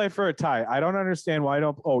don't down. you play for a tie? I don't understand why I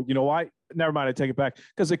don't. Oh, you know why? Never mind. I take it back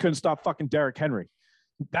because they couldn't stop fucking Derrick Henry.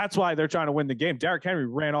 That's why they're trying to win the game. Derrick Henry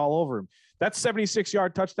ran all over him. That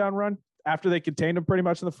 76-yard touchdown run after they contained him pretty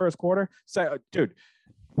much in the first quarter. So, dude,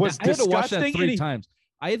 was I had to watch that disgusting. 3 times.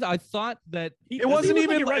 I thought that It wasn't he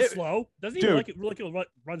even like he runs like- slow. Doesn't he Dude. look like he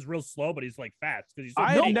runs real slow, but he's like fast because he's so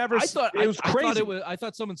I big. had never. I thought it was I crazy. I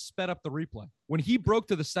thought someone sped up the replay when he broke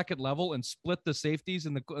to the second level and split the safeties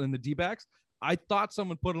and the D-backs. I thought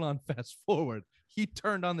someone put it on fast forward. He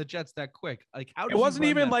turned on the Jets that quick. Like how? It wasn't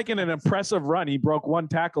even like an impressive run. He broke one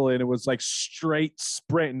tackle and it was like straight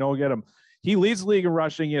sprint. No, get him. He leads the league in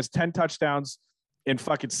rushing. He has 10 touchdowns in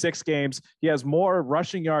fucking 6 games. He has more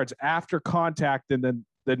rushing yards after contact than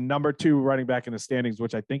the number 2 running back in the standings,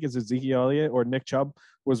 which I think is Ezekiel Elliott or Nick Chubb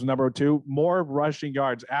was number 2. More rushing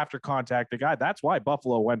yards after contact. The guy. That's why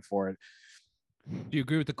Buffalo went for it. Do you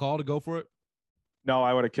agree with the call to go for it? No,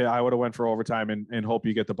 I would have went for overtime and hope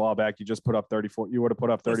you get the ball back. You just put up 34. You would have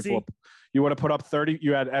put up 34. You would have put up 30.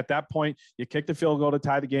 You had at that point, you kicked the field goal to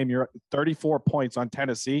tie the game. You're 34 points on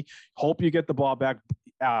Tennessee. Hope you get the ball back.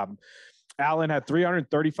 Allen had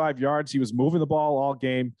 335 yards. He was moving the ball all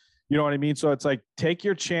game. You know what I mean? So it's like take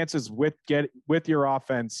your chances with your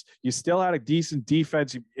offense. You still had a decent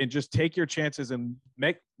defense, and just take your chances and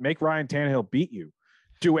make Ryan Tannehill beat you.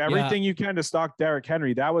 Do everything you can to stalk Derrick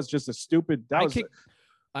Henry. That was just a stupid.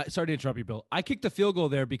 Sorry to interrupt you, Bill. I kicked the field goal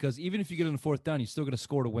there because even if you get in the 4th down, you still got to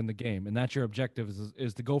score to win the game, and that's your objective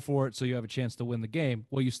is to go for it so you have a chance to win the game.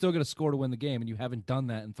 Well, you still got to score to win the game, and you haven't done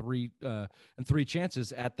that in three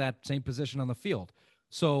chances at that same position on the field.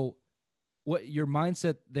 So, what your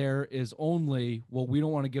mindset there is only, well, we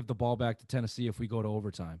don't want to give the ball back to Tennessee if we go to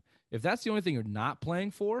overtime. If that's the only thing you're not playing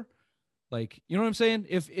for, like, you know what I'm saying?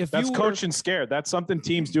 If that's coaching scared. That's something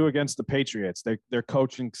teams do against the Patriots. They're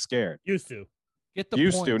coaching scared. Used to. Get the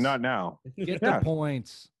Used points. to, not now. Get the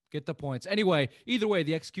points. Get the points. Anyway, either way,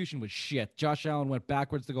 the execution was shit. Josh Allen went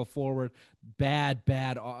backwards to go forward. Bad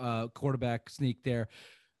quarterback sneak there.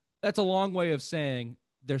 That's a long way of saying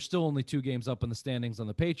there's still only 2 games up in the standings on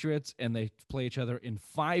the Patriots, and they play each other in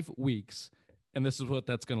 5 weeks, and this is what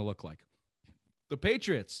that's going to look like. The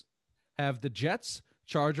Patriots have the Jets,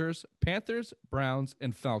 Chargers, Panthers, Browns,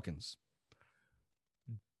 and Falcons.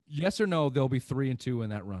 Yes or no, they'll be 3-2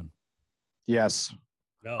 in that run. Yes.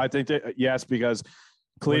 No. I think that yes, because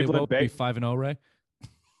Cleveland Cleveland be 5-0, Ray.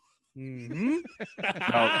 Mm-hmm.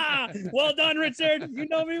 Well done, Richard. You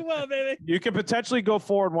know me well, baby. You can potentially go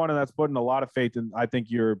forward one, and that's putting a lot of faith in. I think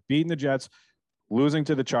you're beating the Jets, losing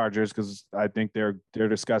to the Chargers because I think they're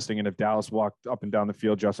disgusting. And if Dallas walked up and down the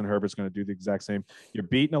field, Justin Herbert's going to do the exact same. You're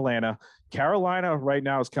beating Atlanta. Carolina right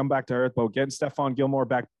now has come back to earth, but getting Stephon Gilmore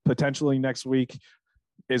back potentially next week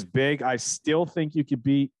is big. I still think you could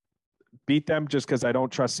beat them just because I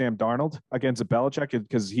don't trust Sam Darnold against a Belichick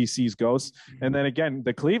because he sees ghosts. And then again,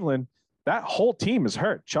 the Cleveland, that whole team is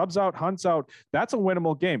hurt. Chubb's out, Hunt's out. That's a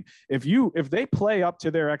winnable game. If they play up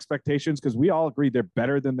to their expectations, because we all agree they're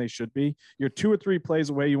better than they should be, you're 2 or 3 plays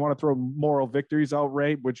away. You want to throw moral victories out,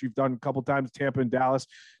 Ray, which you've done a couple times, Tampa and Dallas.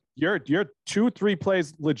 You're 2-3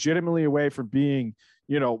 plays legitimately away from being,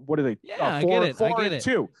 you know, what are they? Yeah, I 4 get it. and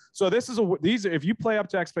 2. So if you play up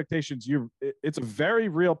to expectations, it's a very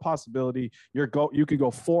real possibility you could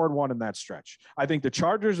go 4-1 in that stretch. I think the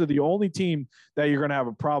Chargers are the only team that you're going to have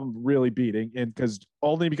a problem really beating, and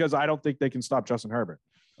because I don't think they can stop Justin Herbert.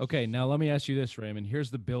 Okay, now let me ask you this, Raymond.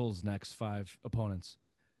 Here's the Bills' next 5 opponents.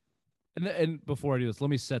 And before I do this, let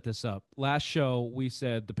me set this up. Last show, we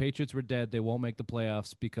said the Patriots were dead. They won't make the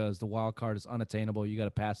playoffs because the wild card is unattainable. You got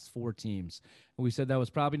to pass 4 teams. And we said that was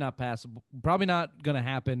probably not passable, probably not going to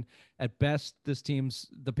happen. At best,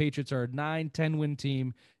 the Patriots are a 9-10 win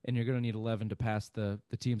team, and you're going to need 11 to pass the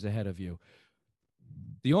teams ahead of you.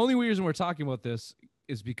 The only reason we're talking about this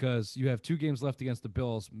is because you have 2 games left against the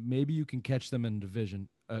Bills. Maybe you can catch them in division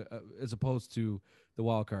as opposed to the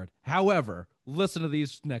wild card. However, listen to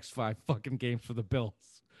these next 5 fucking games for the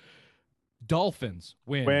Bills. Dolphins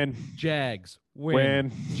win. Jags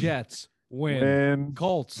win. Jets win.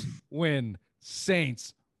 Colts win.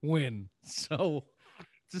 Saints win. So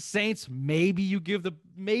The Saints, maybe you give the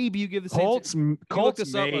Saints. Colts. Can you look Colts.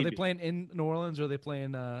 this up? Are they Maybe. playing in New Orleans or are they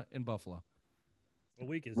playing in Buffalo? What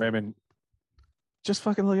week is it? Raymond, just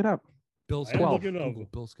fucking look it up. Bill's I am 12. looking over. Google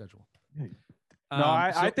Bill's schedule. No,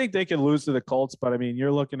 I think they could lose to the Colts, but I mean,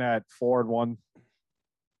 you're looking at 4-1,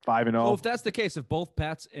 5-0. So if that's the case, if both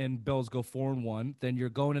Pats and Bills go 4-1, then you're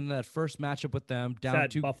going into that first matchup with them down It's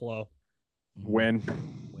at to Buffalo. Win.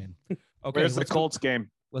 Okay, Where's the let's Colts game?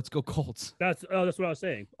 Let's go Colts. That's what I was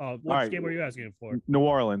saying. What right. game were you asking for? New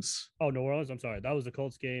Orleans. Oh, New Orleans. I'm sorry. That was the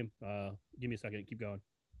Colts game. Give me a second. Keep going.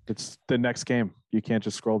 It's the next game. You can't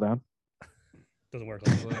just scroll down. Doesn't work.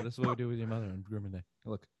 This is what we do with your mother on Grooming Day.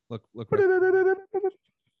 Look. We're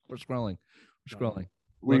scrolling.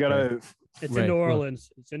 We Look, gotta It's Ray, in New look.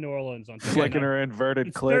 Orleans. It's in New Orleans on Thursday flicking night. her inverted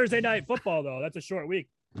It's clip. Thursday night football though. That's a short week.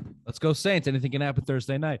 Let's go Saints. Anything can happen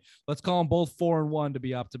Thursday night. Let's call them both 4-1 to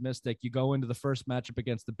be optimistic. You go into the first matchup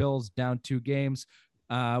against the Bills, down 2 games.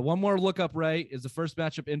 One more look up, Ray. Is the first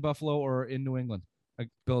matchup in Buffalo or in New England?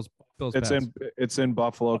 Bills. It's in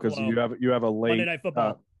Buffalo because Buffalo. you have a late Monday night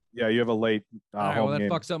football. yeah, you have a late All right, home well, that game.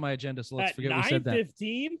 fucks up my agenda, so let's At forget we said that.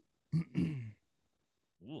 9:15.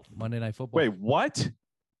 Monday Night Football. Wait, what?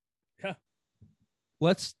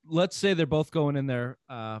 Let's say they're both going in there.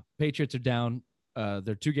 Patriots are down.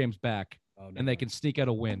 They're 2 games back, and they can sneak out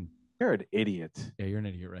a win. You're an idiot. Yeah, you're an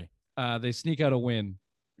idiot, Ray. They sneak out a win.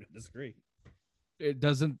 Disagree. It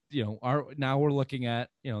doesn't, now we're looking at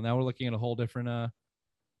a whole different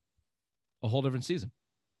season.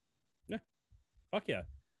 Yeah. Fuck yeah.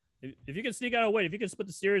 If you can sneak out a win, if you can split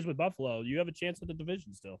the series with Buffalo, you have a chance at the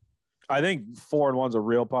division still. I think 4-1 is a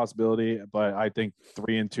real possibility, but I think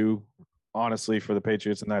 3-2, honestly, for the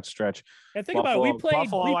Patriots in that stretch. And think about it.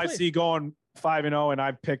 Buffalo. I see going 5-0, and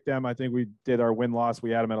I picked them. I think we did our win-loss.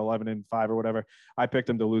 We had them at 11-5 or whatever. I picked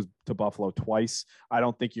them to lose to Buffalo twice. I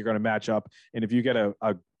don't think you're going to match up. And if you get a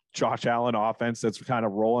Josh Allen offense that's kind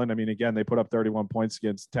of rolling, I mean, again, they put up 31 points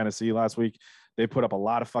against Tennessee last week. They put up a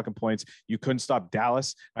lot of fucking points. You couldn't stop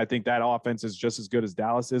Dallas. I think that offense is just as good as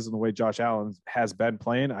Dallas is in the way Josh Allen has been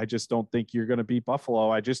playing. I just don't think you're going to beat Buffalo.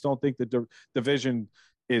 I just don't think the division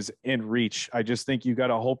is in reach. I just think you got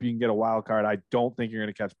to hope you can get a wild card. I don't think you're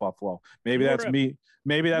going to catch Buffalo. Maybe that's me.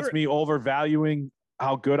 Maybe that's me overvaluing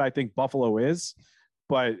how good I think Buffalo is.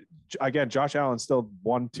 But again, Josh Allen's still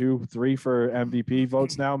 1, 2, 3 for MVP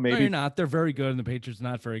votes now. Maybe no, you're not. They're very good, and the Patriots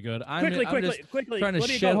not very good. Quickly. Trying to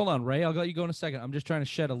shed. Hold on, Ray. I'll let you go in a second. I'm just trying to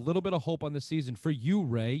shed a little bit of hope on this season for you,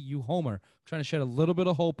 Ray. You homer. I'm trying to shed a little bit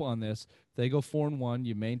of hope on this. They go 4-1.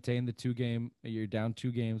 You maintain the 2-game. You're down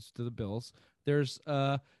 2 games to the Bills. There's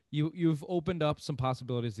you've opened up some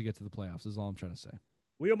possibilities to get to the playoffs. Is all I'm trying to say.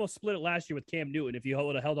 We almost split it last year with Cam Newton. If you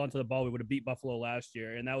would have held on to the ball, we would have beat Buffalo last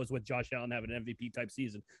year, and that was with Josh Allen having an MVP type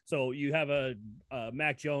season. So you have a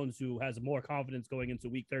Mac Jones who has more confidence going into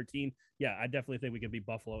Week 13. Yeah, I definitely think we can beat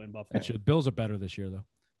Buffalo in Buffalo. Actually, the Bills are better this year, though.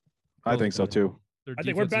 I think so too. I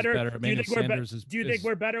think we're better. Do you think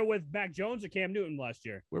we're better with Mac Jones or Cam Newton last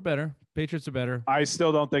year? We're better. Patriots are better. I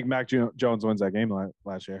still don't think Mac Jones wins that game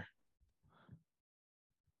last year.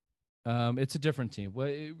 It's a different team. Well,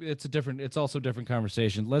 it's also a different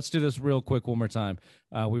conversation. Let's do this real quick one more time.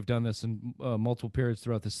 We've done this in multiple periods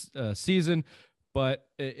throughout this season, but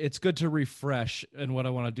it's good to refresh. And what I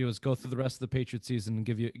want to do is go through the rest of the Patriot season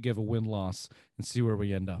and give a win-loss and see where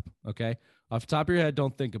we end up. Okay. Off the top of your head,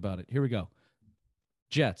 don't think about it. Here we go.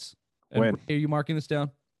 Jets. Win. Are you marking this down?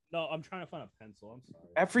 No, I'm trying to find a pencil. I'm sorry.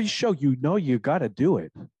 Every show, you got to do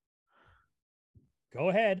it. Go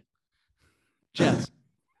ahead. Jets.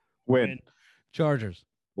 Win. Chargers.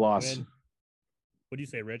 Loss. Win. What do you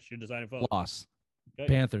say, Rich? You're designing vote. Loss. Okay.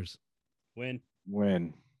 Panthers. Win.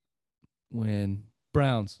 Win.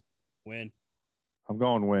 Browns. Win. I'm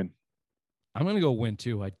going win. I'm going to go win,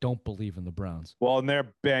 too. I don't believe in the Browns. Well, and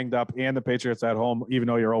they're banged up, and the Patriots at home, even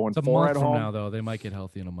though you're 0-4 It's a month at from home. now, though. They might get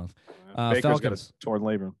healthy in a month. Baker's got Falcons. a torn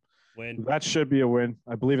labrum. Win. That should be a win.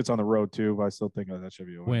 I believe it's on the road, too, but I still think that should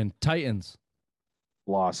be a win. Titans.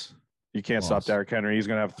 Loss. You can't stop Derrick Henry. He's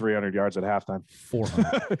going to have 300 yards at halftime.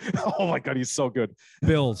 400. Oh, my God. He's so good.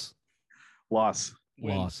 Bills. Loss.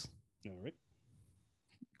 Win. Loss. All right.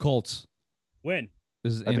 Colts. Win.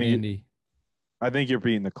 This is in Indy. I think you're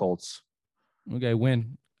beating the Colts. Okay,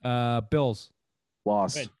 win. Bills.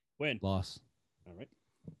 Loss. Win. Loss. All right.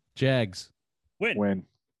 Jags. Win.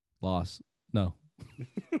 Loss. No.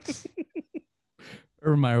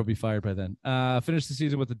 Urban Meyer will be fired by then. Finish the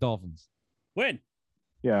season with the Dolphins. Win.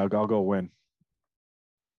 Yeah, I'll go win.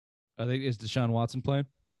 I think is Deshaun Watson playing?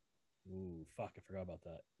 Ooh, fuck! I forgot about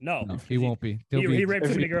that. No, he won't be. He raped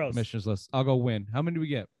too many girls. Commissioners list. I'll go win. How many do we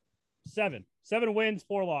get? 7 wins,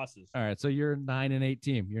 4 losses. All right, so you're 9-8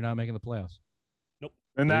 team. You're not making the playoffs. Nope.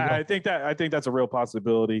 And I think that's a real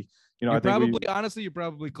possibility. You know, Honestly, you're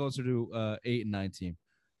probably closer to 8 and 9 team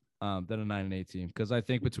than a 9 and 8 team, because I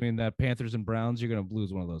think between that Panthers and Browns, you're going to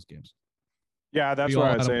lose one of those games. Yeah, that's what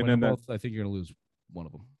I was saying. And both, I think you're going to lose one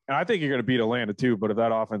of them. And I think you're going to beat Atlanta too. But if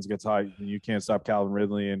that offense gets hot, you can't stop Calvin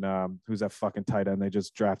Ridley and who's that fucking tight end they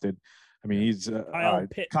just drafted? I mean, he's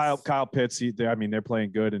Kyle Pitts. They're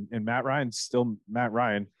playing good, and Matt Ryan's still Matt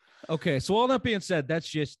Ryan. Okay, so all that being said, that's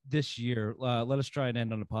just this year. Let us try and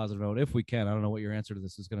end on a positive note if we can. I don't know what your answer to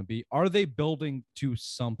this is going to be. Are they building to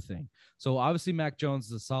something? So obviously, Mac Jones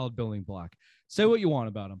is a solid building block. Say what you want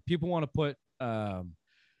about him. People want to put,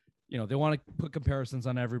 they want to put comparisons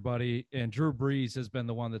on everybody. And Drew Brees has been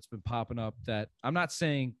the one that's been popping up. That I'm not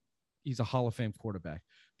saying he's a Hall of Fame quarterback,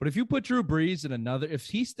 but if you put Drew Brees in if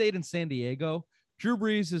he stayed in San Diego, Drew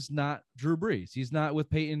Brees is not Drew Brees. He's not with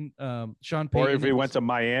Sean Payton. Or if he went to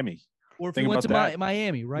Miami. Or if he went to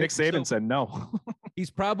Miami, right? Nick Saban said no.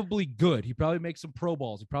 He's probably good. He probably makes some Pro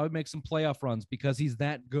Bowls. He probably makes some playoff runs because he's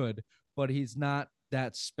that good, but he's not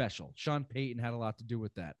that special. Sean Payton had a lot to do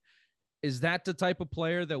with that. Is that the type of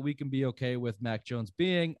player that we can be okay with Mac Jones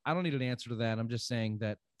being? I don't need an answer to that. I'm just saying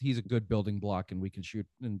that he's a good building block and we can shoot,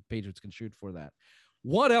 and Patriots can shoot for that.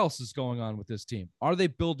 What else is going on with this team? Are they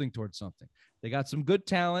building towards something? They got some good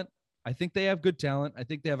talent. I think they have good talent. I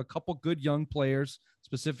think they have a couple good young players,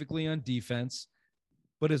 specifically on defense.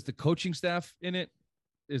 But is the coaching staff in it?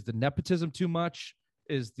 Is the nepotism too much?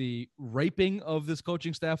 Is the raping of this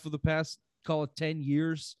coaching staff for the past, call it 10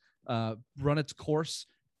 years, run its course?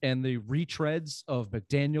 And the retreads of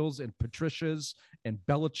McDaniels and Patricia's and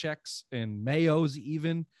Belichick's and Mayo's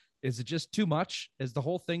even, is it just too much? Is the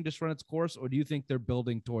whole thing just run its course? Or do you think they're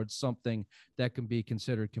building towards something that can be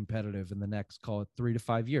considered competitive in the next, call it 3 to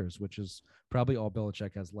 5 years, which is probably all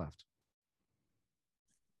Belichick has left?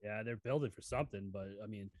 Yeah, they're building for something, but I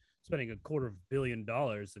mean, spending $250 million,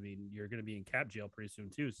 I mean, you're going to be in cap jail pretty soon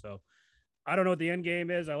too. So I don't know what the end game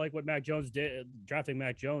is. I like what Mac Jones did, drafting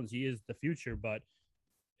Mac Jones. He is the future, but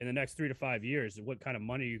in the next 3 to 5 years, what kind of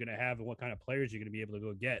money you're going to have and what kind of players you're going to be able to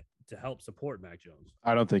go get to help support Mac Jones.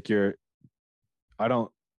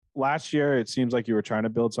 Last year, it seems like you were trying to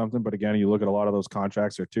build something, but again, you look at a lot of those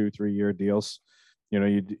contracts are 2-3 year deals.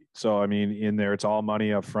 In there, it's all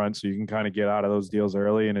money up front. So you can kind of get out of those deals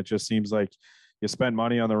early. And it just seems like you spend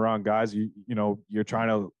money on the wrong guys. You're trying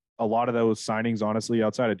to, a lot of those signings, honestly,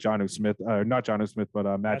 outside of not Jonnu Smith,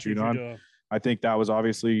 but Matt Judon. I think that was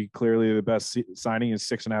obviously clearly the best signing is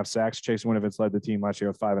 6.5 sacks. Chase Winovitz led the team last year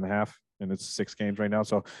with 5.5, and it's 6 games right now.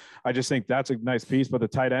 So I just think that's a nice piece, but the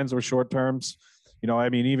tight ends were short terms.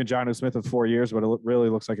 Even Jonnu Smith with 4 years, but it really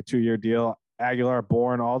looks like a 2-year deal. Aguilar,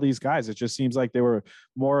 Bourne, all these guys, it just seems like they were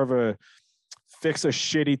more of a fix a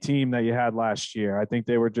shitty team that you had last year. I think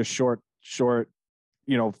they were just short,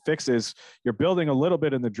 fixes. You're building a little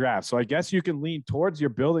bit in the draft. So I guess you can lean towards you're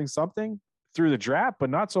building something through the draft, but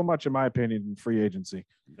not so much, in my opinion, in free agency.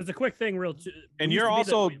 It's a quick thing, and you're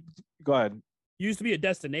also go ahead. Used to be a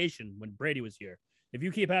destination when Brady was here. If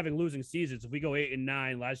you keep having losing seasons, if we go 8 and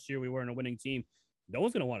 9, last year we weren't a winning team, no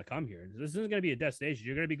one's going to want to come here. This isn't going to be a destination.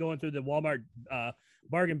 You're going to be going through the Walmart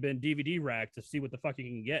bargain bin DVD rack to see what the fuck you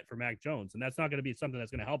can get for Mac Jones, and that's not going to be something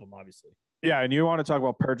that's going to help him, obviously. Yeah, and you want to talk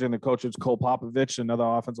about purging the coaches. Cole Popovich, another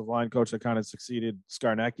offensive line coach that kind of succeeded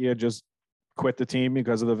Scarnecchia, just quit the team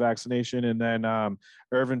because of the vaccination. And then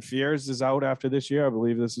Irvin Fears is out after this year. I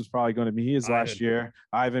believe this is probably going to be his last year.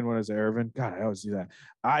 Ivan, what is it? Irvin? God, I always do that.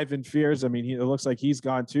 Ivan Fears. I mean, it looks like he's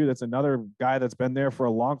gone too. That's another guy that's been there for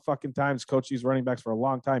a long fucking time. He's coached these running backs for a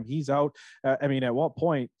long time. He's out. At what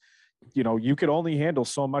point, you could only handle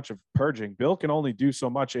so much of purging. Bill can only do so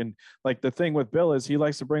much. And like the thing with Bill is he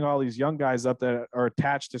likes to bring all these young guys up that are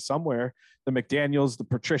attached to somewhere. The McDaniels, the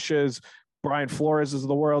Patricias, Brian Flores is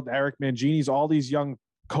the world, Eric Mangini's, all these young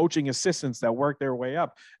coaching assistants that work their way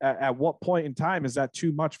up. At what point in time is that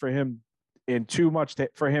too much for him and too much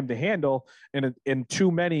for him to handle and too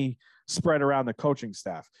many spread around the coaching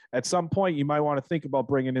staff? At some point, you might want to think about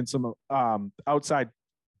bringing in some outside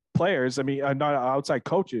players. Not outside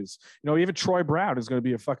coaches. Even Troy Brown is going to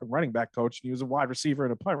be a fucking running back coach, and he was a wide receiver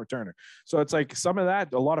and a punt returner. So it's like some of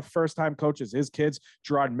that, a lot of first-time coaches, his kids,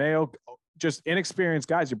 Gerard Mayo, just inexperienced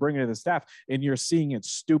guys you're bringing to the staff, and you're seeing it.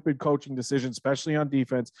 Stupid coaching decisions, especially on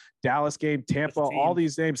defense. Dallas game, Tampa, all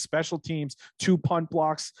these names, special teams, 2 punt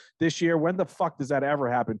blocks this year. When the fuck does that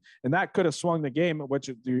ever happen? And that could have swung the game,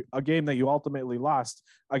 a game that you ultimately lost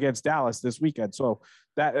against Dallas this weekend. So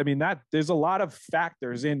that there's a lot of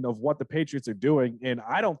factors of what the Patriots are doing, and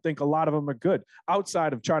I don't think a lot of them are good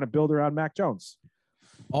outside of trying to build around Mac Jones.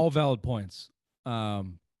 All valid points, but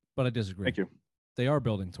I disagree. Thank you. They are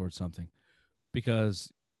building towards something. Because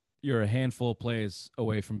you're a handful of plays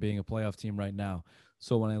away from being a playoff team right now.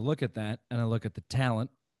 So when I look at that and I look at the talent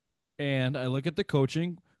and I look at the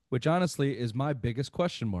coaching, which honestly is my biggest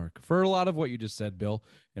question mark for a lot of what you just said, Bill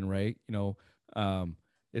and Ray,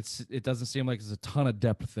 it doesn't seem like there's a ton of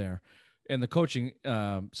depth there in the coaching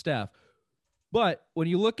staff. But when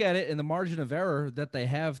you look at it in the margin of error that they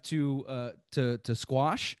have to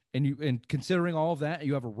squash, and considering all of that,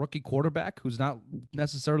 you have a rookie quarterback who's not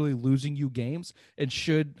necessarily losing you games and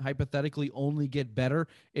should hypothetically only get better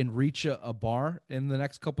and reach a bar in the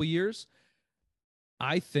next couple of years.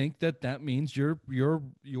 I think that means you're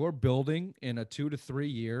building in a 2 to 3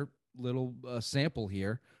 year little sample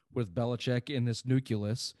here with Belichick in this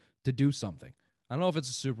nucleus to do something. I don't know if it's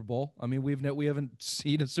a Super Bowl. I mean, we haven't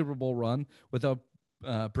seen a Super Bowl run without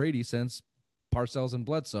Brady since Parcells and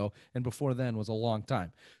Bledsoe, and before then was a long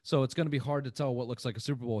time. So it's going to be hard to tell what looks like a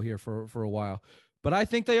Super Bowl here for a while. But I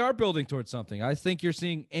think they are building towards something. I think you're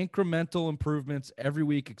seeing incremental improvements every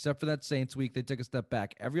week, except for that Saints week. They took a step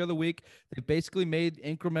back. Every other week, they've basically made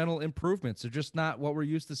incremental improvements. They're just not what we're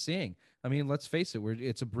used to seeing. I mean, let's face it,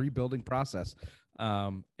 it's a rebuilding process.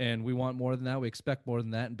 And we want more than that. We expect more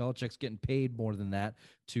than that. And Belichick's getting paid more than that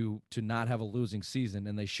to not have a losing season.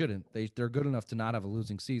 And they shouldn't. They're good enough to not have a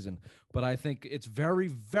losing season. But I think it's very,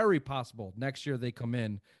 very possible next year they come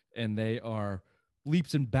in and they are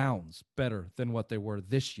leaps and bounds better than what they were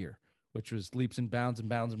this year, which was leaps and bounds and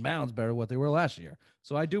bounds and bounds better than what they were last year.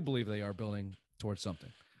 So I do believe they are building towards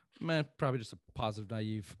something. Man, probably just a positive,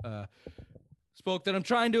 naive spoke that I'm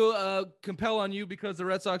trying to compel on you because the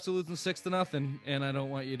Red Sox are losing 6-0, and I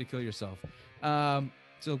don't want you to kill yourself.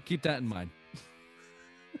 So keep that in mind.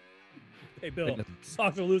 Hey, Bill,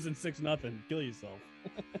 Sox are losing 6-0. Kill yourself.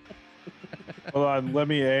 Hold on, let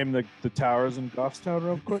me aim the towers in Goffstown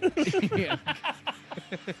real quick. Yeah.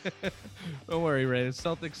 Don't worry, Ray. The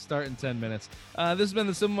Celtics start in 10 minutes. This has been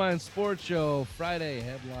the Simple Mind Sports Show. Friday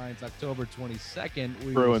headlines, October 22nd.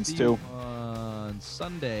 We Bruins too on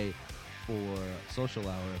Sunday for social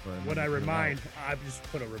hour. When I remind, I've just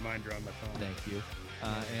put a reminder on my phone. Thank you.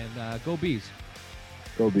 And go Bees.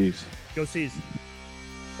 Go Bees. Go Seas.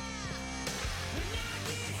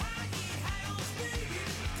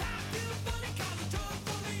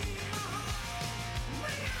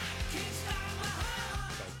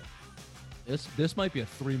 This might be a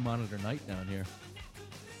 3-monitor night down here.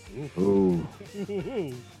 Ooh.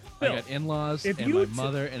 I got in-laws and my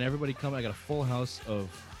mother and everybody coming. I got a full house of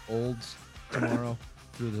olds tomorrow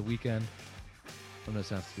through the weekend. I'm going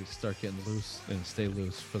to have to start getting loose and stay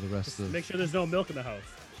loose for the rest of. Make sure there's no milk in the house.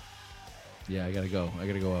 Yeah, I gotta go. I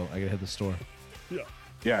gotta go out. I gotta hit the store.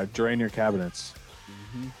 Yeah, drain your cabinets.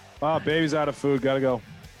 Oh, baby's out of food. Gotta go.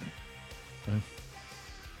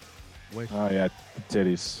 Wait. Oh yeah,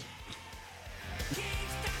 titties.